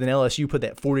 But then LSU put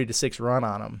that 40-6 run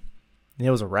on them. And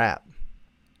it was a wrap.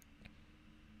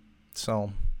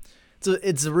 So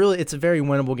it's a very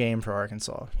winnable game for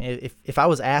Arkansas. If I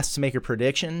was asked to make a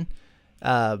prediction,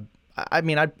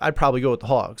 I'd probably go with the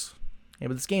Hogs. Yeah,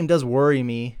 but this game does worry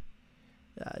me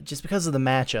just because of the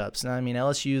matchups. Now, I mean,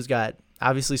 LSU's got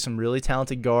obviously some really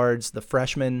talented guards. The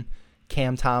freshman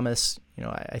Cam Thomas,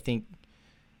 I think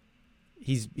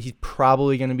he's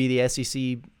probably going to be the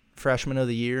SEC Freshman of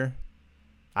the Year.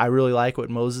 I really like what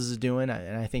Moses is doing,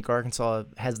 and I think Arkansas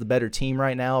has the better team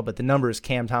right now, but the numbers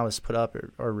Cam Thomas put up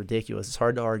are ridiculous. It's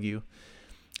hard to argue.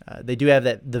 They do have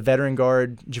the veteran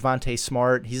guard, Javonte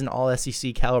Smart. He's an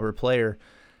all-SEC caliber player.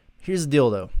 Here's the deal,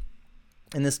 though.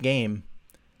 In this game,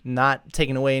 not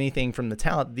taking away anything from the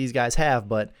talent that these guys have,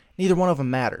 but neither one of them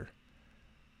matter.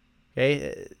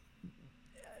 Okay?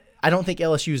 I don't think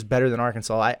LSU is better than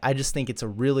Arkansas. I just think it's a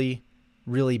really,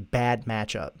 really bad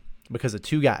matchup because of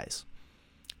two guys.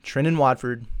 Trendon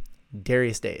Watford,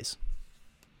 Darius Days.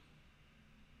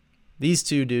 These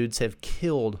two dudes have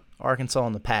killed Arkansas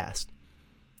in the past.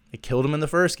 They killed them in the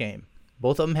first game.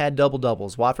 Both of them had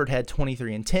double-doubles. Watford had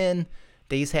 23 and 10.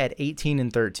 Days had 18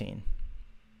 and 13.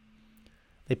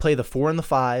 They play the 4 and the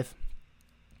 5,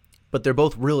 but they're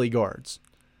both really guards.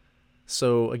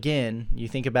 So, again, you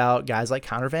think about guys like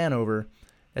Connor Vanover.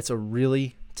 That's a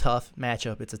really tough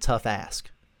matchup. It's a tough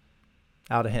ask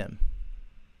out of him.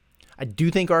 I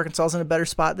do think Arkansas is in a better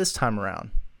spot this time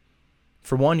around.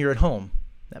 For one, you're at home.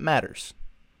 That matters.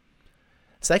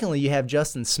 Secondly, you have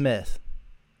Justin Smith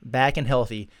back and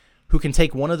healthy. who can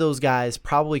take one of those guys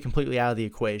probably completely out of the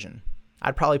equation.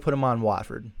 I'd probably put him on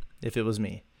Watford if it was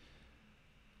me.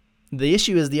 The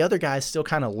issue is the other guy's still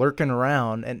kind of lurking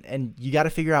around, and you got to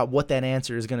figure out what that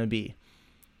answer is going to be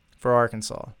for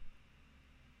Arkansas.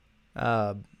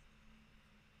 I'm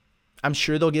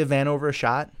sure they'll give Vanover a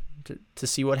shot to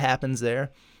see what happens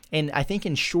there. And I think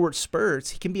in short spurts,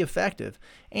 he can be effective.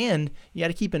 And you got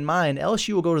to keep in mind,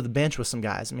 LSU will go to the bench with some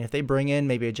guys. I mean, if they bring in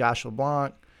maybe a Josh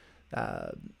LeBlanc,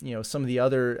 some of the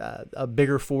other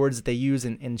bigger forwards that they use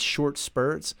in short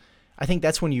spurts, I think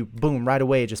that's when you, boom, right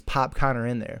away, just pop Connor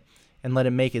in there and let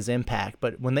him make his impact.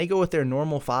 But when they go with their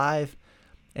normal five,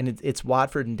 and it's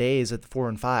Watford and Days at the 4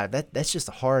 and 5, that's just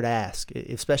a hard ask,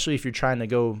 especially if you're trying to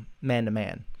go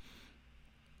man-to-man.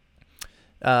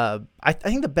 I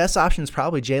think the best option is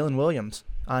probably Jalen Williams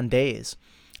on Days.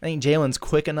 I think Jalen's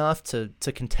quick enough to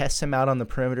contest him out on the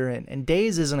perimeter, and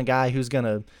Days isn't a guy who's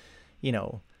going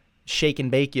to, shake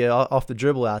and bake you off the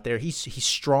dribble out there. He's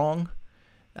strong,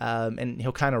 and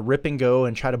he'll kind of rip and go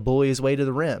and try to bully his way to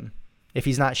the rim if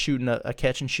he's not shooting a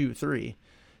catch-and-shoot three.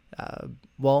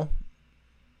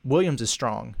 Williams is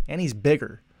strong, and he's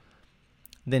bigger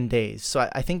than Days. So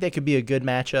I think that could be a good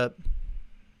matchup.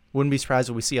 Wouldn't be surprised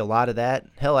if we see a lot of that.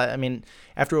 Hell, I mean,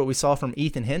 after what we saw from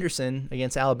Ethan Henderson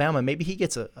against Alabama, maybe he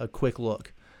gets a quick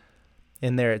look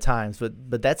in there at times.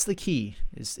 But that's the key,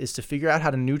 is to figure out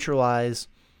how to neutralize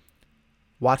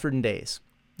Watford and Days.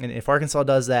 And if Arkansas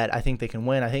does that, I think they can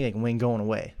win. I think they can win going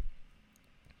away.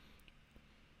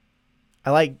 I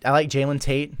like Jalen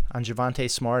Tate on Javonte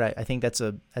Smart. I think that's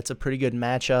a pretty good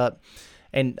matchup.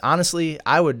 And honestly,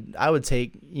 I would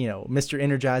take, Mr.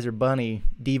 Energizer Bunny,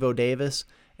 Devo Davis,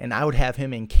 and I would have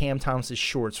him in Cam Thomas's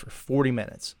shorts for 40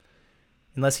 minutes.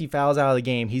 Unless he fouls out of the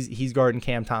game, he's guarding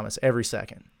Cam Thomas every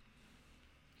second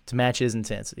to match his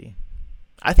intensity.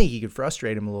 I think he could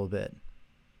frustrate him a little bit.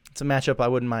 It's a matchup I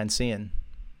wouldn't mind seeing.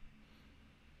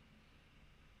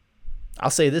 I'll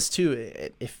say this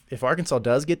too, if Arkansas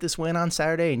does get this win on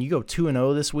Saturday and you go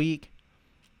 2-0 this week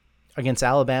against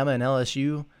Alabama and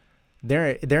LSU,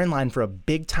 they're in line for a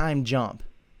big-time jump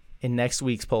in next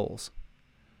week's polls.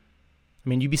 I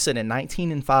mean, you'd be sitting at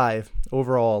 19-5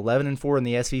 overall, 11-4 in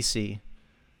the SEC,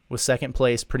 with second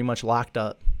place pretty much locked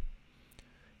up.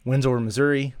 Wins over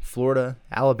Missouri, Florida,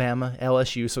 Alabama,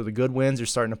 LSU, so the good wins are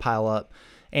starting to pile up.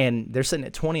 And they're sitting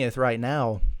at 20th right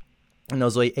now in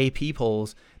those AP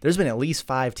polls. There's been at least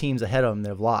 5 teams ahead of them that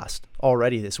have lost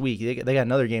already this week. They got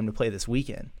another game to play this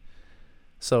weekend.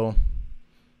 So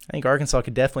I think Arkansas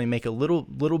could definitely make a little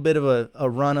bit of a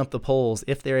run up the polls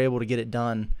if they're able to get it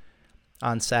done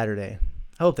on Saturday.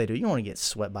 I hope they do. You don't want to get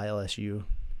swept by LSU.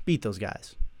 Beat those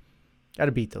guys. Got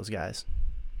to beat those guys.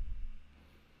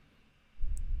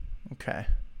 Okay.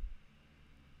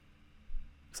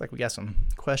 Looks like we got some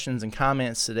questions and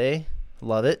comments today.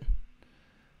 Love it.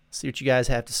 See what you guys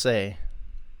have to say.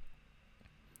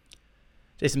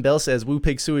 Jason Bell says, Woo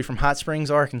Pig Suey from Hot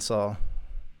Springs, Arkansas.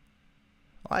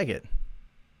 I like it.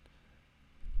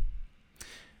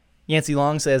 Yancey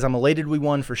Long says, I'm elated we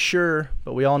won for sure,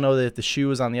 but we all know that if the shoe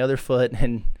is on the other foot,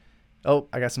 and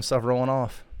I got some stuff rolling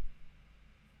off.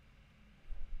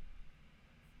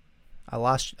 I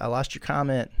lost your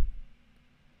comment.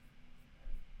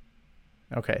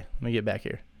 Okay, let me get back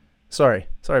here. Sorry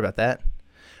about that.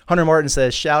 Hunter Martin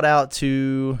says, shout out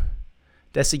to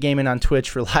Desi Gaming on Twitch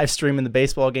for live streaming the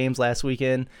baseball games last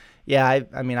weekend. Yeah,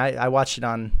 I watched it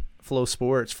on Flow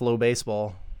Sports, Flow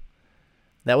Baseball.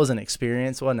 That was an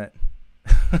experience, wasn't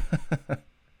it?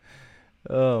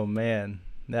 Oh, man.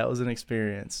 That was an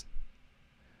experience.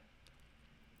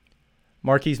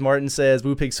 Marquise Martin says,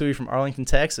 Woo Pig Suey from Arlington,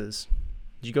 Texas.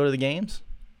 Did you go to the games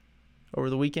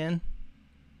over the weekend?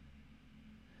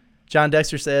 John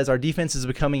Dexter says, our defense is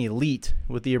becoming elite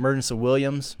with the emergence of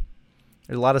Williams.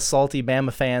 There's a lot of salty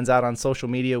Bama fans out on social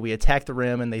media. We attacked the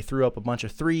rim, and they threw up a bunch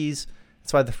of threes.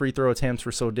 That's why the free throw attempts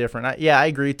were so different. I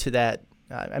agree to that.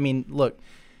 I mean, look,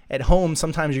 at home,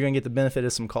 sometimes you're going to get the benefit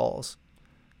of some calls.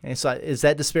 And so is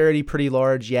that disparity pretty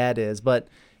large? Yeah, it is. But,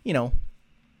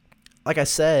 like I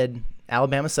said,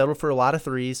 Alabama settled for a lot of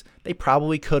threes. They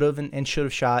probably could have and should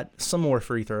have shot some more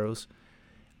free throws.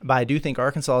 But I do think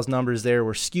Arkansas's numbers there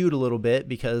were skewed a little bit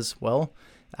because,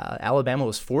 Alabama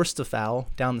was forced to foul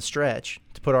down the stretch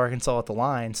to put Arkansas at the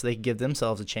line so they could give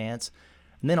themselves a chance.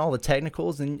 And then all the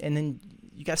technicals, and then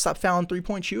you got to stop fouling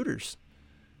three-point shooters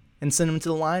and send them to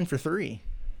the line for three.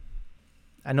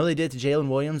 I know they did it to Jalen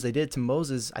Williams. They did it to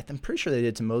Moses. I'm pretty sure they did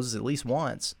it to Moses at least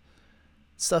once.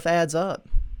 Stuff adds up.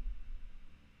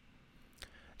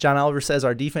 John Oliver says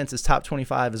our defense is top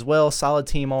 25 as well. Solid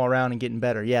team all around and getting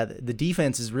better. Yeah, the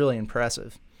defense is really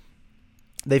impressive.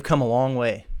 They've come a long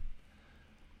way.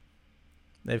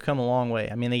 They've come a long way.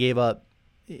 I mean, they gave up,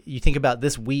 you think about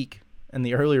this week in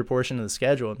the earlier portion of the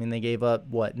schedule, I mean, they gave up,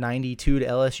 92 to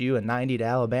LSU and 90 to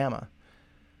Alabama.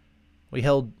 We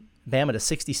held Bama to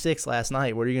 66 last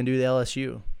night. What are you going to do to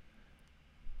LSU?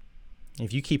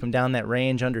 If you keep them down that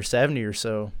range under 70 or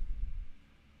so,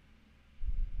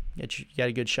 you got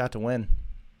a good shot to win.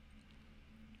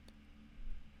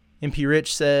 MP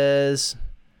Rich says,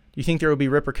 do you think there will be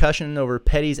repercussion over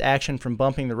Petty's action from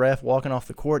bumping the ref walking off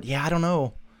the court? Yeah, I don't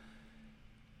know.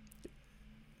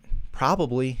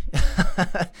 Probably.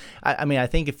 I mean, I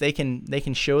think if they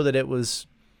can show that it was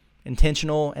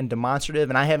intentional and demonstrative,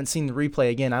 and I haven't seen the replay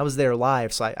again. I was there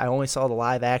live, so I only saw the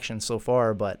live action so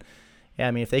far. But, yeah,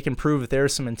 I mean, if they can prove that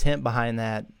there's some intent behind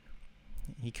that,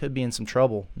 he could be in some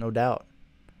trouble, no doubt.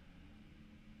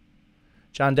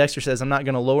 John Dexter says, I'm not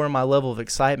going to lower my level of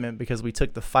excitement because we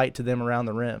took the fight to them around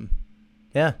the rim.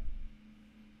 Yeah.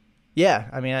 Yeah,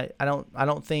 I mean, I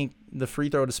don't think the free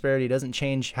throw disparity doesn't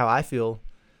change how I feel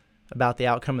about the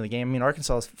outcome of the game. I mean,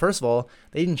 Arkansas, first of all,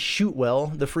 they didn't shoot well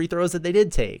the free throws that they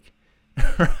did take,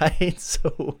 right?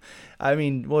 So, I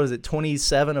mean, what is it,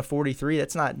 27 of 43?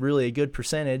 That's not really a good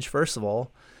percentage, first of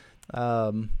all.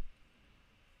 And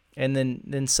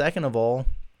then second of all,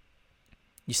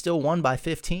 you still won by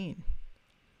 15.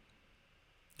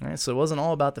 All right, so it wasn't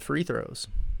all about the free throws.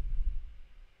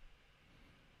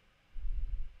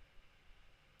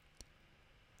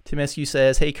 Tim Eskew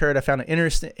says, hey, Kurt, I found it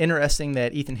interesting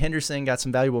that Ethan Henderson got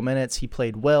some valuable minutes. He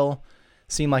played well.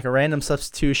 Seemed like a random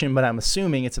substitution, but I'm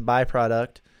assuming it's a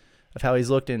byproduct of how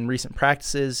he's looked in recent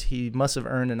practices. He must have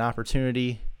earned an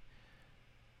opportunity.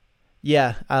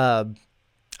 Yeah,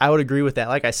 I would agree with that.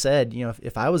 Like I said, you know,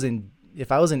 if I was in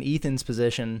Ethan's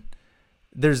position,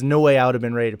 there's no way I would have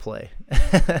been ready to play.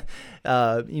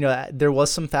 You know, there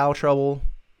was some foul trouble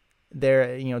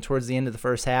there, you know, towards the end of the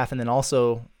first half, and then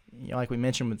also, you know, like we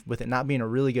mentioned, with it not being a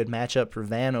really good matchup for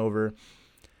Vanover,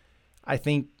 I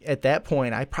think at that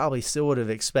point I probably still would have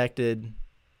expected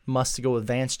Muss to go with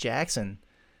Vance Jackson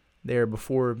there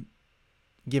before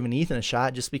giving Ethan a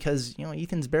shot, just because, you know,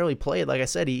 Ethan's barely played. Like I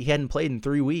said, he hadn't played in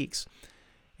 3 weeks,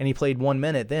 and he played 1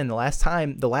 minute. Then the last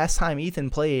time Ethan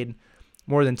played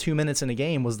more than 2 minutes in a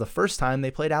game was the first time they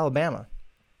played Alabama.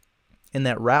 In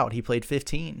that route, he played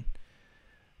 15.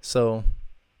 So,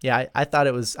 yeah, I thought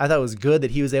it was good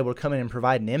that he was able to come in and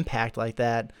provide an impact like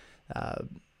that,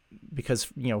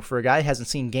 because, you know, for a guy who hasn't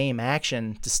seen game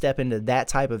action to step into that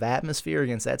type of atmosphere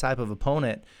against that type of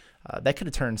opponent, that could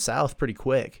have turned south pretty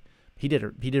quick. He did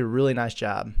a really nice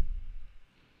job.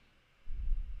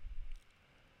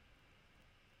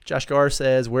 Josh Garr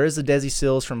says, where's the Desi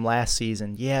Sills from last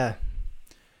season? Yeah,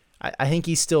 I think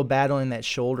he's still battling that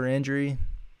shoulder injury,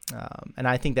 and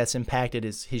I think that's impacted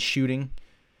his shooting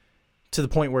to the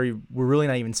point where we're really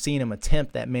not even seeing him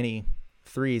attempt that many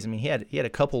threes. I mean, he had a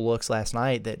couple looks last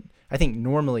night that I think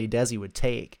normally Desi would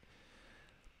take.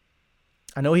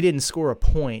 I know he didn't score a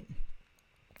point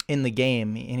in the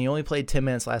game, and he only played 10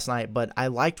 minutes last night, but I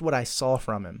liked what I saw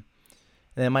from him.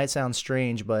 And it might sound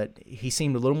strange, but he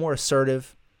seemed a little more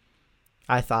assertive,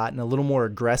 I thought, and a little more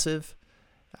aggressive.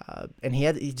 And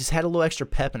he just had a little extra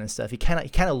pep in his stuff. He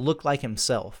kind of looked like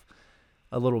himself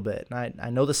a little bit. And I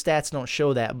know the stats don't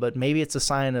show that, but maybe it's a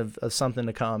sign of something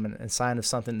to come, and a sign of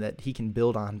something that he can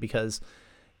build on, because,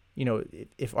 you know,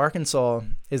 if Arkansas,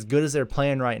 as good as they're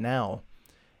playing right now,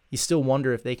 you still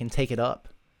wonder if they can take it up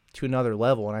to another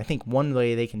level. And I think one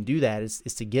way they can do that is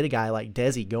to get a guy like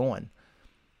Desi going,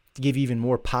 to give even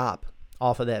more pop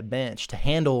off of that bench, to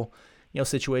handle, you know,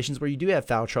 situations where you do have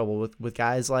foul trouble with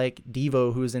guys like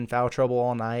Devo, who was in foul trouble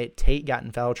all night. Tate got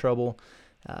in foul trouble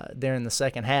there in the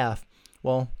second half.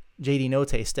 Well, J.D.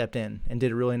 Notae stepped in and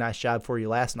did a really nice job for you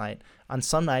last night. On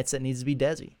some nights, that needs to be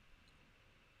Desi.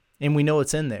 And we know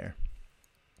it's in there.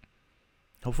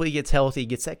 Hopefully he gets healthy,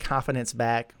 gets that confidence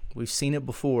back. We've seen it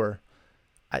before.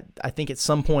 I think at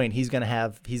some point he's gonna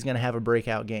have a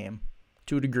breakout game,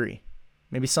 to a degree.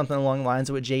 Maybe something along the lines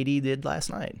of what JD did last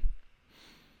night.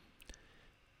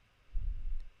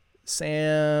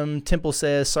 Sam Temple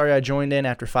says, sorry I joined in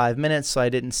after 5 minutes, so I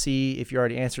didn't see if you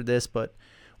already answered this, but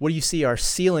what do you see our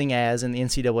ceiling as in the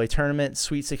NCAA tournament?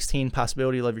 Sweet 16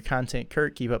 possibility. Love your content,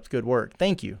 Kurt. Keep up the good work.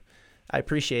 Thank you. I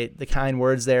appreciate the kind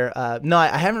words there. No,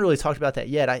 I haven't really talked about that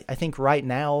yet. I think right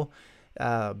now,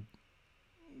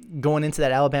 going into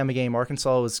that Alabama game,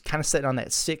 Arkansas was kind of sitting on that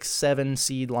 6-7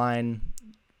 seed line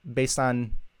based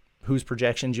on whose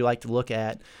projections you like to look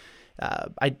at.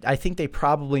 I think they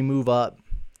probably move up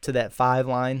to that 5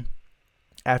 line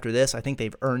after this. I think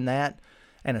they've earned that,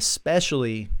 and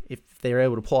especially if they're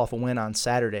able to pull off a win on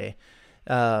Saturday.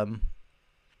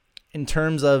 In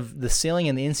terms of the ceiling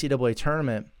in the NCAA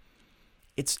tournament,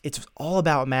 it's all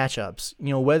about matchups.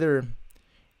 Whether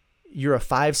you're a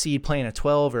 5 seed playing a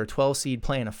 12 or a 12 seed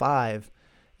playing a 5,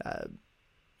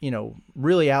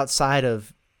 really outside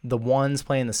of the 1s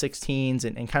playing the 16s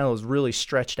and kind of those really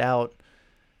stretched out,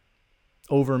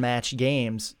 overmatched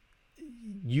games,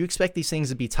 you expect these things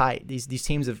to be tight. These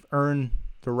teams have earned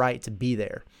the right to be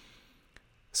there.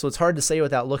 So it's hard to say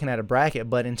without looking at a bracket,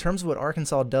 but in terms of what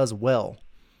Arkansas does well,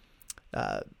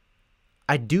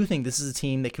 I do think this is a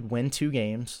team that could win 2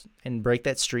 games and break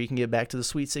that streak and get back to the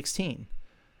Sweet 16.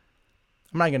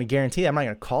 I'm not going to guarantee that. I'm not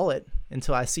going to call it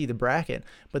until I see the bracket,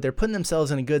 but they're putting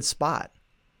themselves in a good spot.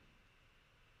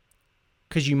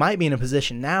 Because you might be in a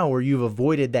position now where you've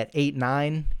avoided that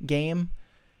 8-9 game,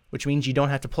 which means you don't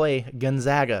have to play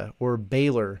Gonzaga or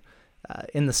Baylor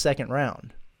in the second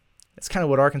round. That's kind of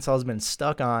what Arkansas has been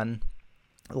stuck on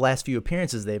the last few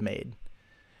appearances they've made.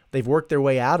 They've worked their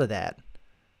way out of that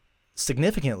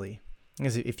significantly.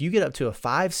 Because if you get up to a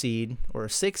 5 seed or a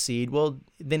 6 seed, well,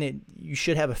 then you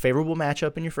should have a favorable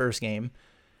matchup in your first game.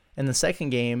 And the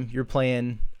second game, you're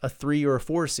playing a 3 or a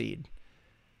 4 seed,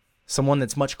 someone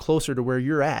that's much closer to where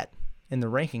you're at in the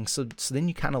rankings. So then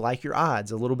you kind of like your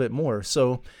odds a little bit more.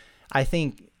 So I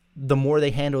think the more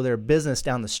they handle their business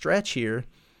down the stretch here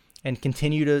and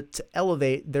continue to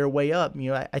elevate their way up,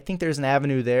 I think there's an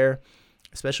avenue there,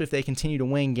 especially if they continue to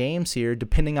win games here,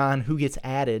 depending on who gets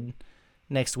added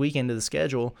next weekend to the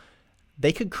schedule.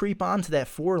 They could creep onto that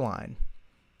 4 line,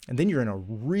 and then you're in a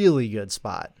really good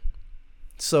spot.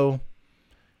 So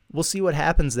we'll see what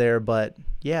happens there, but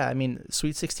yeah,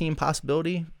 Sweet 16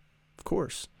 possibility, of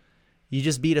course. You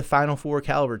just beat a Final Four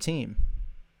caliber team.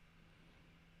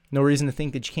 No reason to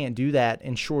think that you can't do that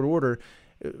in short order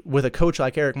with a coach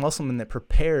like Eric Musselman that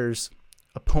prepares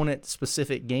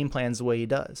opponent-specific game plans the way he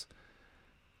does.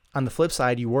 On the flip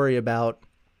side, you worry about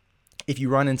if you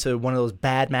run into one of those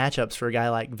bad matchups for a guy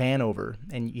like Vanover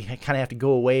and you kind of have to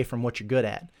go away from what you're good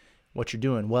at, what you're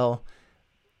doing. Well,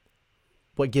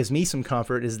 what gives me some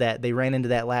comfort is that they ran into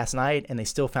that last night and they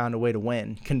still found a way to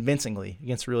win convincingly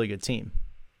against a really good team.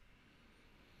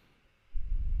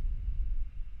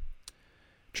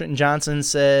 Trenton Johnson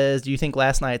says, do you think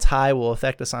last night's high will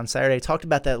affect us on Saturday? Talked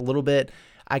about that a little bit.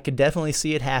 I could definitely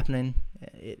see it happening.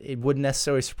 It wouldn't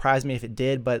necessarily surprise me if it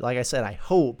did, but like I said, I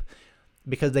hope,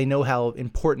 because they know how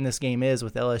important this game is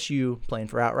with LSU playing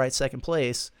for outright second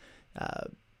place,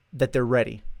 that they're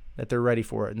ready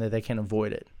for it and that they can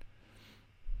avoid it.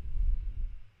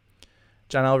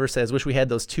 John Oliver says, wish we had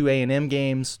those 2 A&M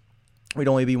games. We'd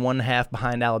only be 1.5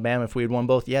 behind Alabama if we had won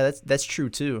both. Yeah, that's true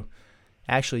too.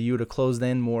 Actually, you would have closed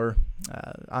in more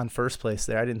on first place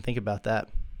there. I didn't think about that.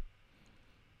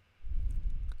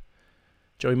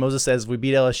 Joey Moses says, if we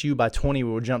beat LSU by 20,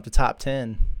 we will jump to top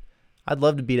 10. I'd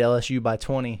love to beat LSU by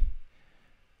 20.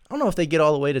 I don't know if they get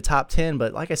all the way to top 10,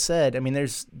 but like I said,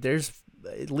 there's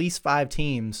at least 5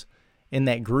 teams in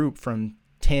that group from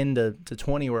 10 to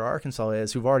 20 where Arkansas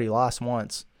is who've already lost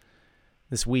once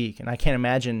this week. And I can't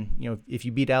imagine, if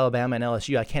you beat Alabama and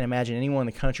LSU, I can't imagine anyone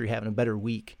in the country having a better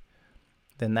week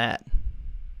than that.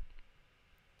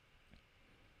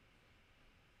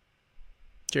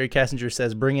 Jerry Kassinger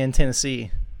says, bring in Tennessee.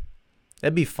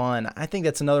 That'd be fun. I think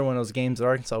that's another one of those games that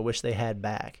Arkansas wish they had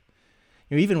back.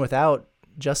 Even without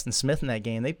Justin Smith in that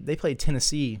game, they played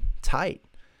Tennessee tight.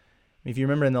 If you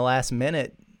remember in the last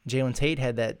minute, Jalen Tate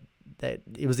had that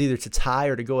it was either to tie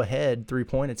or to go ahead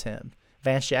 3-point attempt.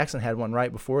 Vance Jackson had one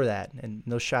right before that, and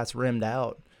those shots rimmed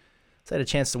out. So they had a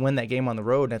chance to win that game on the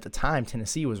road, and at the time,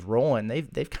 Tennessee was rolling.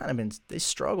 They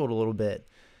struggled a little bit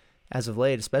as of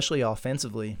late, especially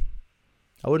offensively.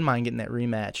 I wouldn't mind getting that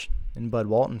rematch in Bud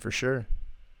Walton for sure.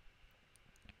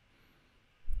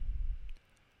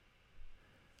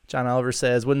 John Oliver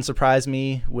says, wouldn't surprise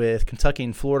me with Kentucky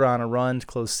and Florida on a run to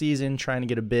close season, trying to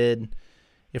get a bid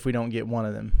if we don't get one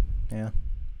of them. Yeah,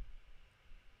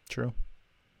 true.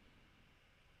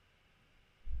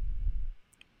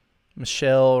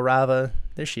 Michelle Rava,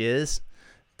 there she is.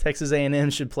 Texas A&M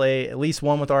should play at least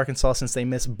one with Arkansas since they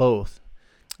missed both.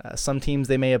 Some teams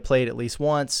they may have played at least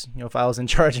once. If I was in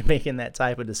charge of making that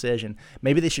type of decision,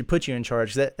 maybe they should put you in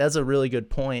charge. That's a really good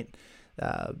point.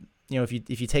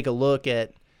 If you take a look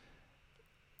at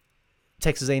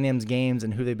Texas A&M's games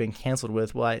and who they've been canceled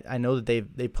with, well, I know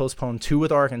that they postponed 2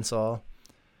 with Arkansas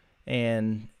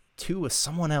and 2 with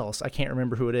someone else. I can't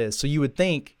remember who it is. So you would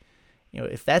think,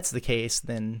 if that's the case,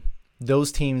 then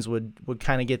those teams would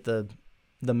kind of get the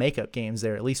makeup games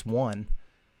there, at least one.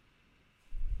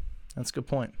 That's a good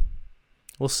point.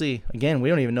 We'll see. Again, we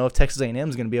don't even know if Texas A&M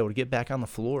is going to be able to get back on the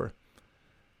floor.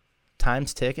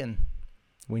 Time's ticking.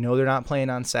 We know they're not playing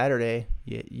on Saturday.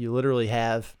 You literally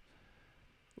have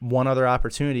one other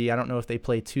opportunity. I don't know if they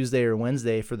play Tuesday or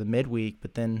Wednesday for the midweek,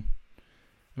 but then,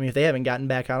 I mean, if they haven't gotten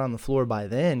back out on the floor by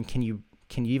then, can you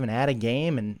even add a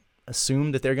game and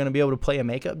assume that they're going to be able to play a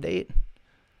makeup date?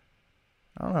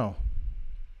 I don't know.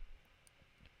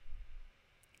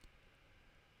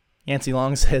 Yancey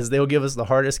Long says they'll give us the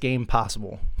hardest game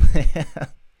possible.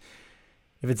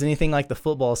 If it's anything like the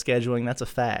football scheduling, that's a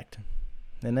fact,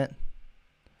 isn't it?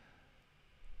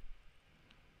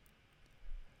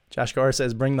 Josh Garr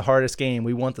says, bring the hardest game.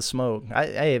 We want the smoke.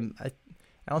 I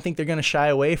don't think they're going to shy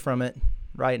away from it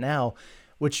right now,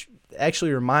 which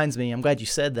actually reminds me, I'm glad you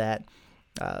said that.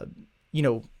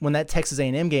 When that Texas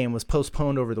A&M game was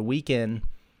postponed over the weekend,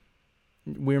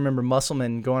 we remember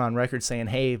Musselman going on record saying,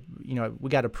 hey, we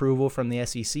got approval from the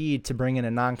SEC to bring in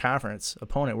a non-conference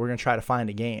opponent. We're going to try to find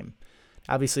a game.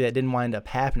 Obviously, that didn't wind up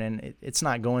happening. It's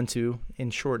not going to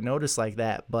in short notice like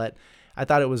that, but I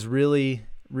thought it was really,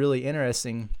 really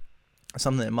interesting.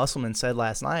 Something that Musselman said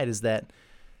last night is that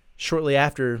shortly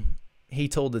after he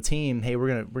told the team, hey,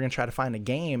 we're gonna try to find a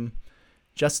game,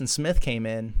 Justin Smith came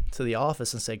in to the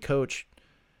office and said, Coach,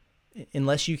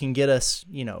 unless you can get us,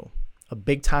 a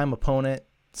big-time opponent,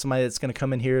 somebody that's going to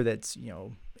come in here that's,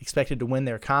 expected to win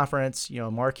their conference,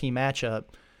 marquee matchup,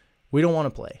 we don't want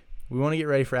to play. We want to get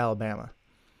ready for Alabama.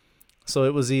 So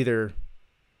it was either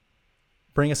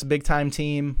bring us a big-time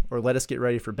team or let us get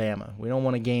ready for Bama. We don't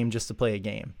want a game just to play a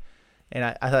game.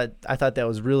 And I thought that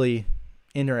was really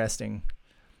interesting,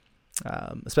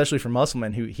 especially for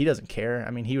Musselman, who he doesn't care.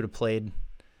 I mean, he would have played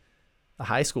a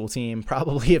high school team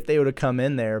probably if they would have come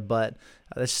in there, but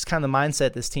that's just kind of the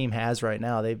mindset this team has right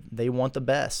now. They want the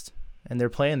best, and they're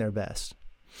playing their best.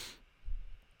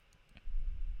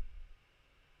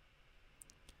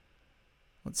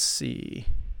 Let's see.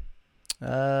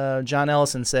 John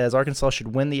Ellison says Arkansas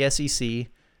should win the SEC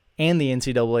and the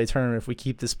NCAA tournament if we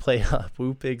keep this play up.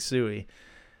 Woo pig suey.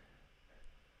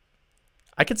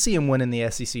 I could see him winning the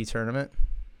SEC tournament.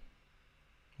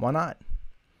 Why not?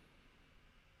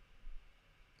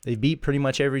 They beat pretty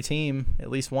much every team at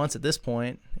least once at this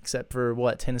point, except for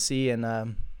Tennessee and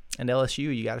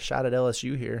LSU. You got a shot at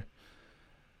LSU here.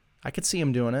 I could see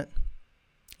him doing it.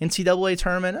 NCAA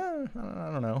tournament,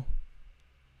 I don't know.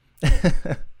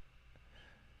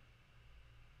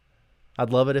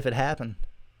 I'd love it if it happened.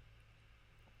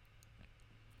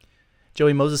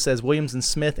 Joey Moses says Williams and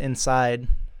Smith inside,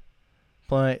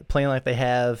 playing like they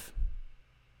have.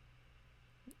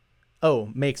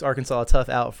 Makes Arkansas a tough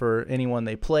out for anyone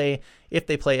they play. If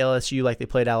they play LSU like they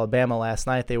played Alabama last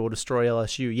night, they will destroy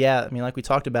LSU. Yeah, I mean, like we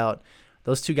talked about,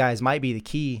 those two guys might be the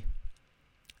key.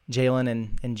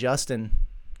 Jalen and Justin,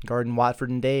 guarding Watford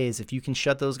and Days. If you can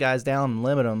shut those guys down and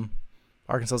limit them,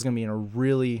 Arkansas is going to be in a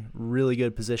really, really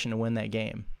good position to win that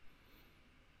game.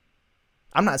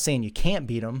 I'm not saying you can't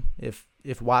beat them if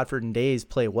Watford and Days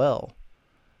play well,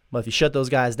 but if you shut those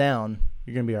guys down,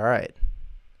 you're going to be all right.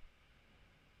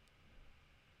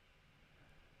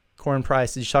 Corin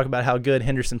Price, did you talk about how good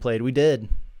Henderson played? We did.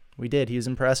 He was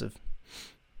impressive.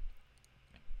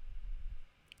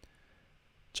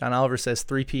 John Oliver says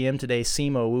 3 p.m. today,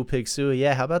 SEMO, Woo Pig Suey.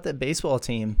 Yeah, how about that baseball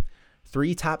team?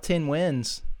 3 top 10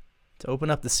 wins to open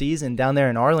up the season down there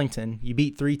in Arlington. You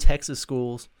beat 3 Texas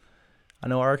schools. I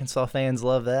know Arkansas fans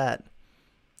love that.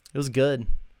 It was good.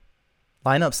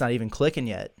 Lineup's not even clicking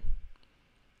yet.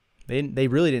 They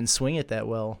really didn't swing it that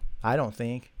well, I don't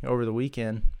think, over the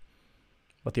weekend.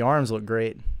 But the arms look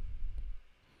great.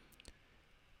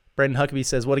 Brendan Huckabee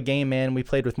says, what a game, man. We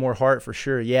played with more heart for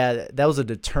sure. Yeah, that was a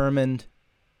determined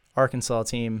Arkansas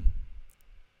team.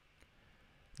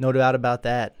 No doubt about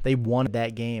that. They won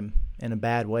that game in a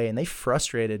bad way, and they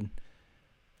frustrated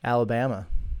Alabama.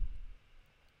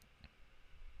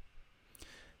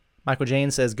 Michael Jane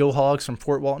says, go Hogs from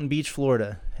Fort Walton Beach,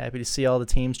 Florida. Happy to see all the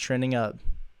teams trending up.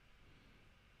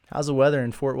 How's the weather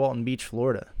in Fort Walton Beach,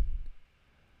 Florida?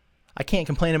 I can't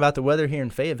complain about the weather here in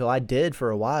Fayetteville. I did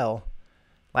for a while.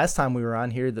 Last time we were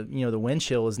on here, the wind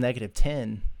chill was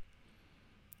 -10.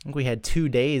 I think we had 2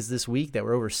 days this week that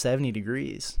were over 70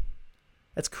 degrees.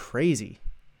 That's crazy.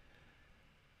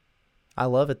 I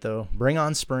love it, though. Bring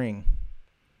on spring.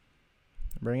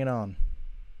 Bring it on.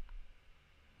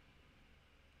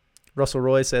 Russell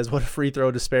Roy says, what a free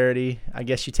throw disparity. I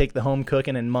guess you take the home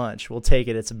cooking and munch. We'll take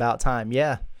it. It's about time.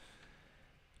 Yeah.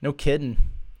 No kidding.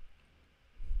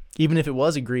 Even if it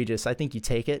was egregious, I think you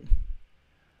take it.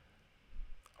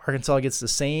 Arkansas gets the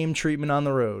same treatment on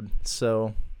the road.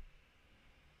 So,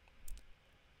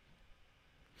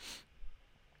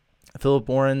 Philip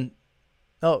Warren.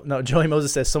 Oh, no, Joey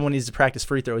Moses says someone needs to practice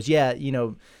free throws. Yeah,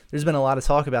 there's been a lot of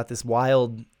talk about this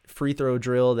wild free throw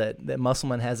drill that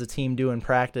Musselman has a team do in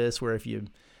practice where if you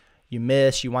you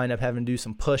miss, you wind up having to do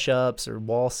some push-ups or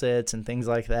wall sits and things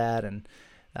like that. And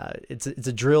it's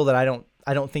a drill that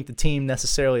I don't think the team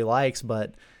necessarily likes,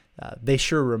 but they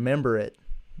sure remember it.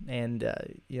 And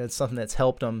it's something that's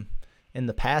helped them in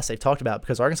the past. They've talked about,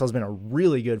 because Arkansas has been a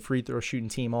really good free throw shooting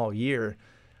team all year,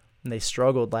 and they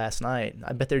struggled last night.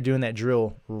 I bet they're doing that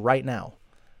drill right now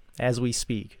as we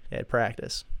speak at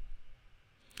practice.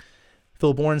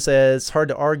 Phil Bourne says, hard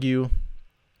to argue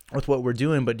with what we're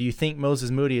doing, but do you think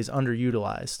Moses Moody is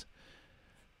underutilized?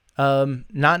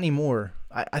 Not anymore.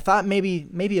 I thought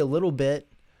maybe a little bit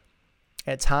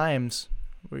at times,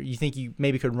 where you think you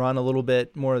maybe could run a little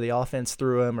bit more of the offense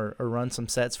through him or run some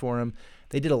sets for him.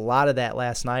 They did a lot of that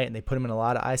last night, and they put him in a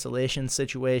lot of isolation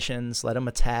situations, let him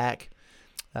attack,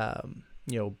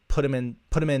 put him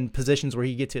in positions where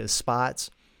he could get to his spots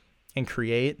and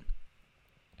create.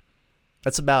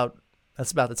 That's about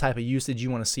the type of usage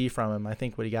you want to see from him, I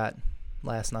think, what he got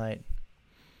last night.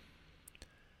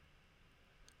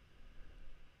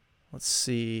 Let's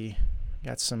see.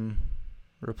 Got some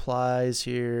replies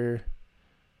here.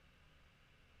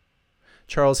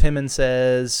 Charles Hemman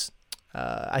says,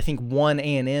 I think one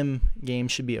A&M game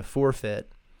should be a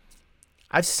forfeit.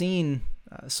 I've seen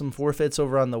some forfeits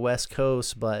over on the West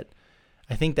Coast, but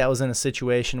I think that was in a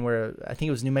situation where I think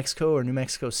it was New Mexico or New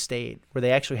Mexico State, where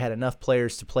they actually had enough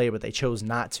players to play, but they chose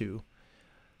not to.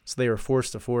 So they were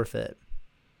forced to forfeit.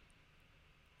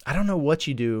 I don't know what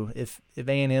you do if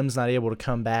A&M's not able to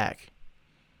come back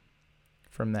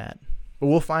from that. But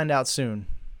we'll find out soon.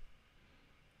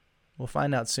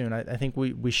 I think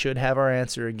we should have our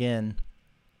answer again,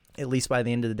 at least by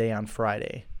the end of the day on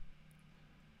Friday.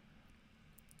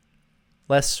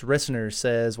 Les Rissner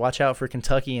says, watch out for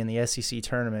Kentucky in the SEC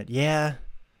tournament. Yeah,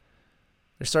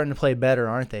 they're starting to play better,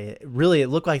 aren't they? Really, it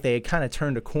looked like they had kind of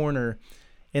turned a corner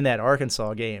in that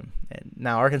Arkansas game. And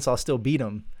now Arkansas still beat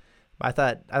them. But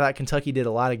I thought Kentucky did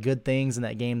a lot of good things in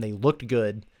that game. They looked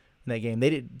good in that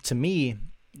game. To me,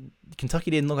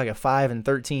 Kentucky didn't look like a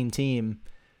 5-13 team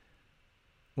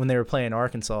when they were playing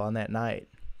Arkansas on that night.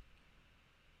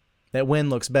 That win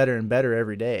looks better and better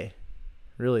every day.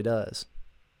 It really does.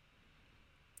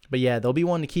 But yeah, they'll be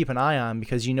one to keep an eye on,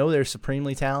 because they're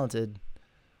supremely talented.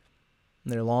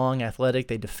 They're long, athletic,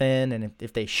 they defend, and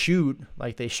if they shoot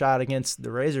like they shot against the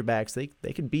Razorbacks,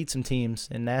 they could beat some teams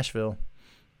in Nashville.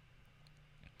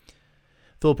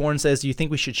 Philip Horn says, do you think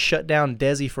we should shut down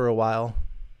Desi for a while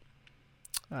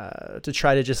to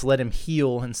try to just let him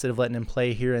heal instead of letting him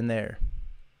play here and there?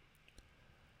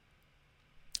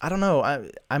 I don't know.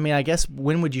 I mean, I guess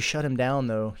when would you shut him down,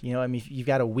 though? You've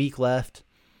got a week left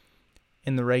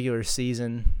in the regular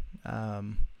season.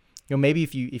 Maybe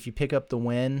if you pick up the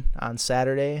win on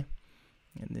Saturday,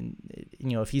 and then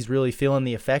if he's really feeling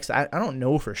the effects, I don't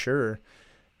know for sure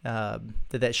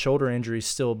that shoulder injury is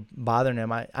still bothering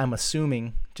him. I'm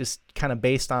assuming, just kind of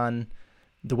based on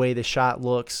the way the shot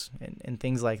looks and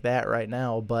things like that right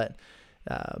now, but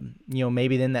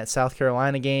maybe then that South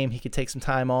Carolina game he could take some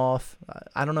time off.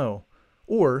 I don't know,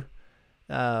 or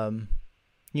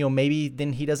maybe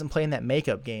then he doesn't play in that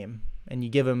makeup game, and you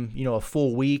give him, a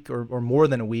full week or more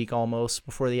than a week almost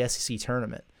before the SEC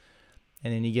tournament.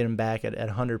 And then you get him back at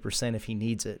 100% if he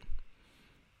needs it.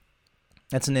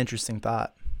 That's an interesting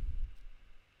thought.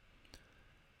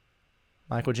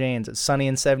 Michael James, it's sunny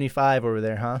and 75 over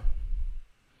there, huh?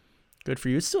 Good for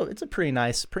you. It's a pretty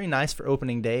nice for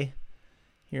opening day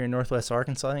here in Northwest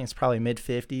Arkansas. I think it's probably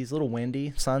mid-50s, a little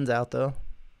windy. Sun's out, though.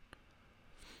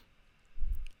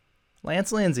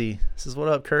 Lance Lindsay says, what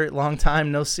up, Kurt? Long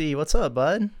time no see. What's up,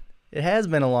 bud? It has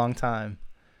been a long time.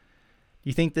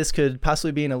 You think this could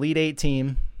possibly be an Elite Eight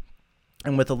team,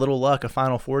 and with a little luck, a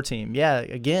Final Four team? Yeah,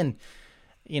 again,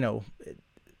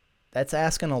 that's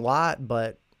asking a lot,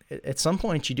 but at some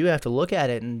point you do have to look at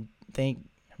it and think,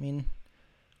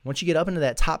 once you get up into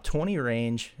that top 20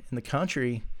 range in the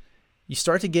country, you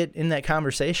start to get in that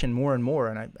conversation more and more,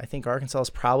 and I think Arkansas is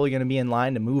probably going to be in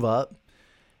line to move up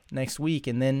next week.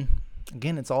 And then,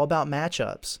 again, it's all about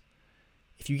matchups.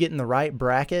 If you get in the right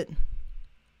bracket,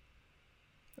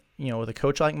 with a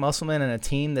coach like Musselman and a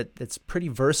team that's pretty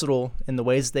versatile in the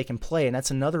ways that they can play, and that's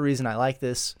another reason I like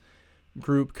this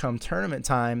group come tournament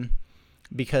time,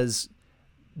 because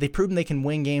they've proven they can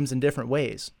win games in different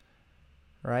ways,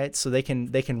 right? So they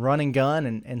can run and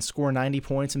gun and score 90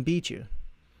 points and beat you.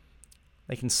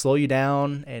 They can slow you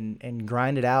down and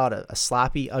grind it out, a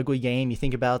sloppy, ugly game. You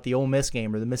think about the Ole Miss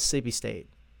game or the Mississippi State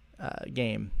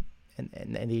game,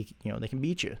 and they can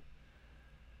beat you.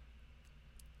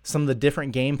 Some of the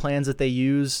different game plans that they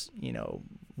use,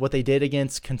 what they did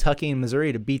against Kentucky and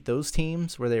Missouri to beat those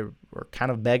teams, where they were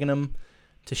kind of begging them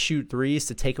to shoot threes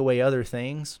to take away other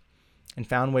things. and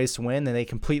found ways to win. Then they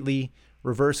completely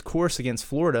reversed course against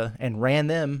Florida and ran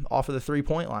them off of the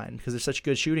 3-point line because they're such a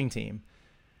good shooting team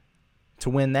to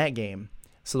win that game.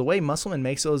 So the way Musselman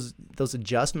makes those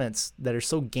adjustments that are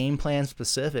so game plan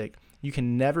specific, you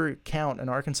can never count an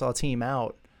Arkansas team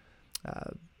out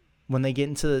when they get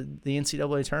into the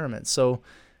NCAA tournament. So,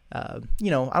 I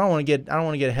don't want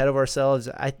to get ahead of ourselves.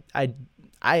 I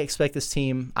expect this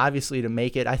team obviously to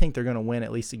make it. I think they're going to win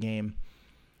at least a game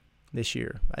this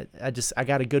year. I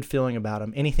got a good feeling about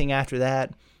them. Anything after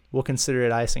that, we'll consider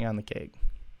it icing on the cake.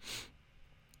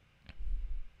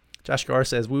 Josh Garr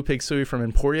says, Woo Pig Suey from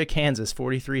Emporia, Kansas,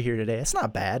 43 here today. That's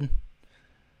not bad.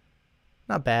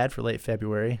 Not bad for late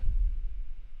February.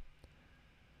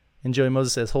 And Joey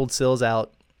Moses says, hold Sills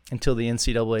out until the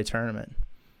NCAA tournament.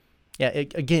 Yeah,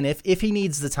 again, if he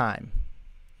needs the time,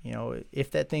 if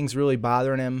that thing's really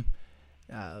bothering him,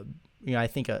 I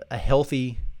think a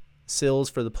healthy Sills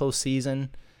for the postseason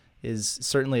is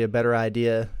certainly a better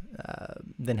idea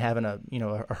than having a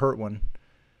hurt one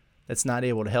that's not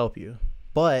able to help you.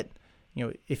 But,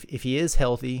 if he is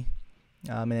healthy,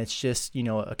 and it's just,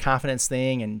 a confidence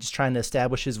thing and just trying to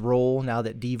establish his role now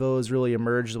that Devo has really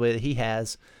emerged the way that he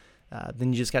has,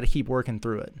 then you just got to keep working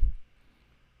through it.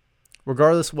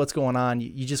 Regardless of what's going on,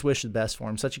 you just wish the best for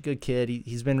him. Such a good kid.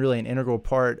 He's been really an integral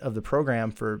part of the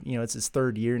program for, it's his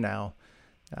third year now.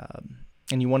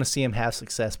 And you want to see him have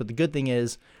success. But the good thing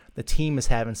is the team is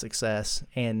having success,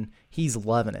 and he's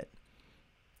loving it.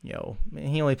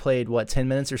 He only played, 10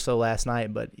 minutes or so last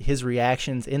night, but his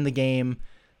reactions in the game,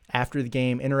 after the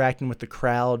game, interacting with the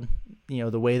crowd,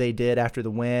 the way they did after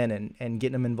the win and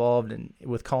getting them involved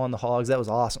with calling the Hogs, that was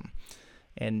awesome.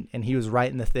 And he was right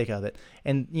in the thick of it.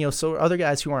 And, so are other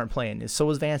guys who aren't playing. So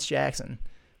was Vance Jackson.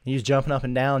 He was jumping up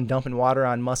and down, dumping water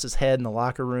on Muss's head in the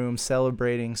locker room,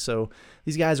 celebrating. So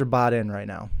these guys are bought in right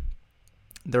now.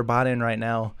 They're bought in right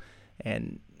now.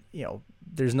 And,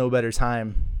 there's no better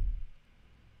time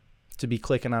to be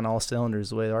clicking on all cylinders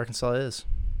the way that Arkansas is.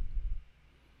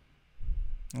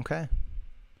 Okay.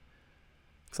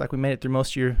 Looks like we made it through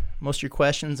most of your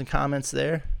questions and comments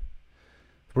there.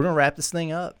 We're going to wrap this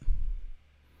thing up.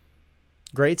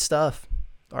 Great stuff.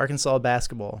 Arkansas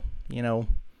basketball. I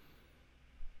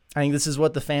think this is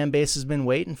what the fan base has been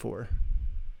waiting for.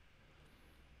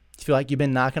 You feel like you've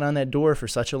been knocking on that door for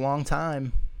such a long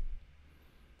time,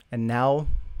 and now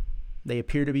they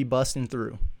appear to be busting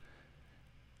through.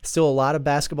 Still a lot of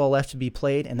basketball left to be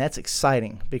played, and that's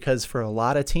exciting because for a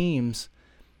lot of teams,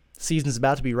 the season's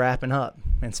about to be wrapping up,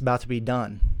 and it's about to be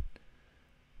done.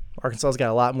 Arkansas's got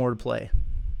a lot more to play.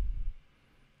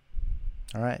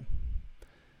 All right.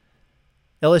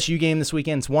 LSU game this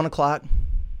weekend. It's 1 o'clock.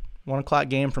 1 o'clock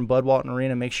game from Bud Walton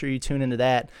Arena. Make sure you tune into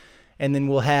that. And then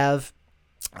we'll have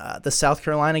the South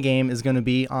Carolina game is going to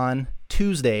be on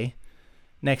Tuesday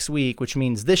next week, which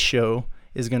means this show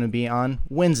is going to be on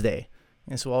Wednesday.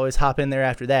 And so we'll always hop in there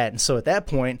after that. And so at that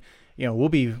point, we'll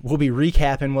be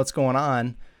recapping what's going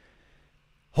on.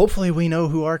 Hopefully we know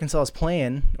who Arkansas is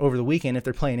playing over the weekend if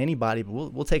they're playing anybody, but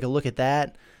we'll take a look at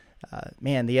that.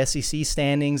 The SEC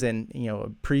standings and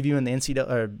previewing the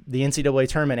NCAA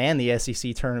tournament and the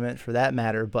SEC tournament for that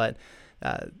matter. But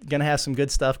gonna have some good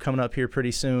stuff coming up here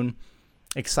pretty soon.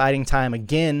 Exciting time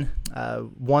again.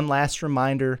 One last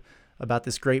reminder about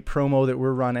this great promo that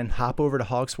we're running. Hop over to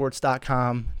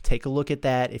hogsports.com. Take a look at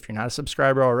that. If you're not a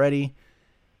subscriber already,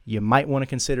 you might want to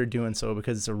consider doing so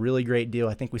because it's a really great deal.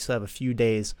 I think we still have a few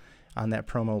days on that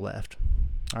promo left.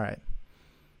 All right.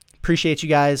 Appreciate you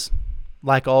guys.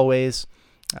 Like always,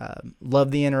 love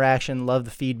the interaction, love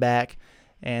the feedback,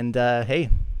 and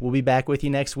hey, we'll be back with you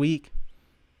next week.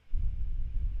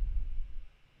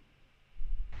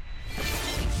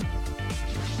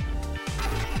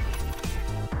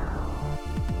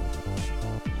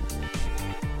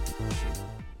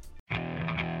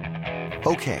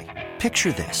 Okay,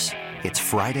 picture this. It's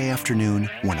Friday afternoon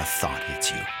when a thought hits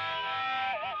you.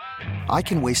 I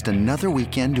can waste another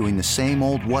weekend doing the same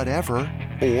old whatever,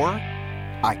 or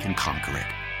I can conquer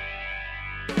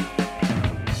it.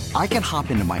 I can hop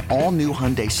into my all-new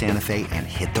Hyundai Santa Fe and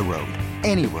hit the road.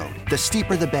 Any road. The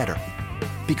steeper, the better.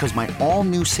 Because my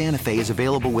all-new Santa Fe is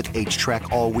available with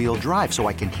H-Track all-wheel drive, so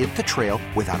I can hit the trail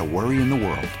without a worry in the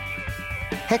world.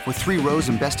 Heck, with 3 rows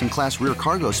and best-in-class rear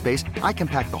cargo space, I can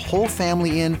pack the whole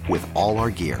family in with all our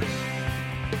gear.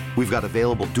 We've got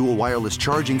available dual wireless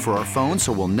charging for our phones,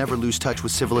 so we'll never lose touch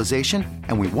with civilization,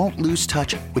 and we won't lose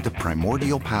touch with the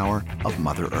primordial power of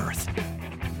Mother Earth.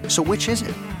 So which is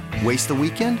it? Waste the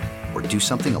weekend or do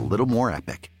something a little more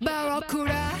epic?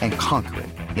 And conquer it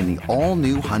in the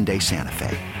all-new Hyundai Santa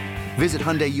Fe. Visit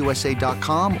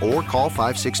HyundaiUSA.com or call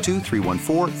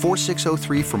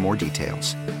 562-314-4603 for more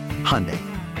details. Hyundai,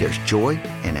 there's joy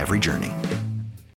in every journey.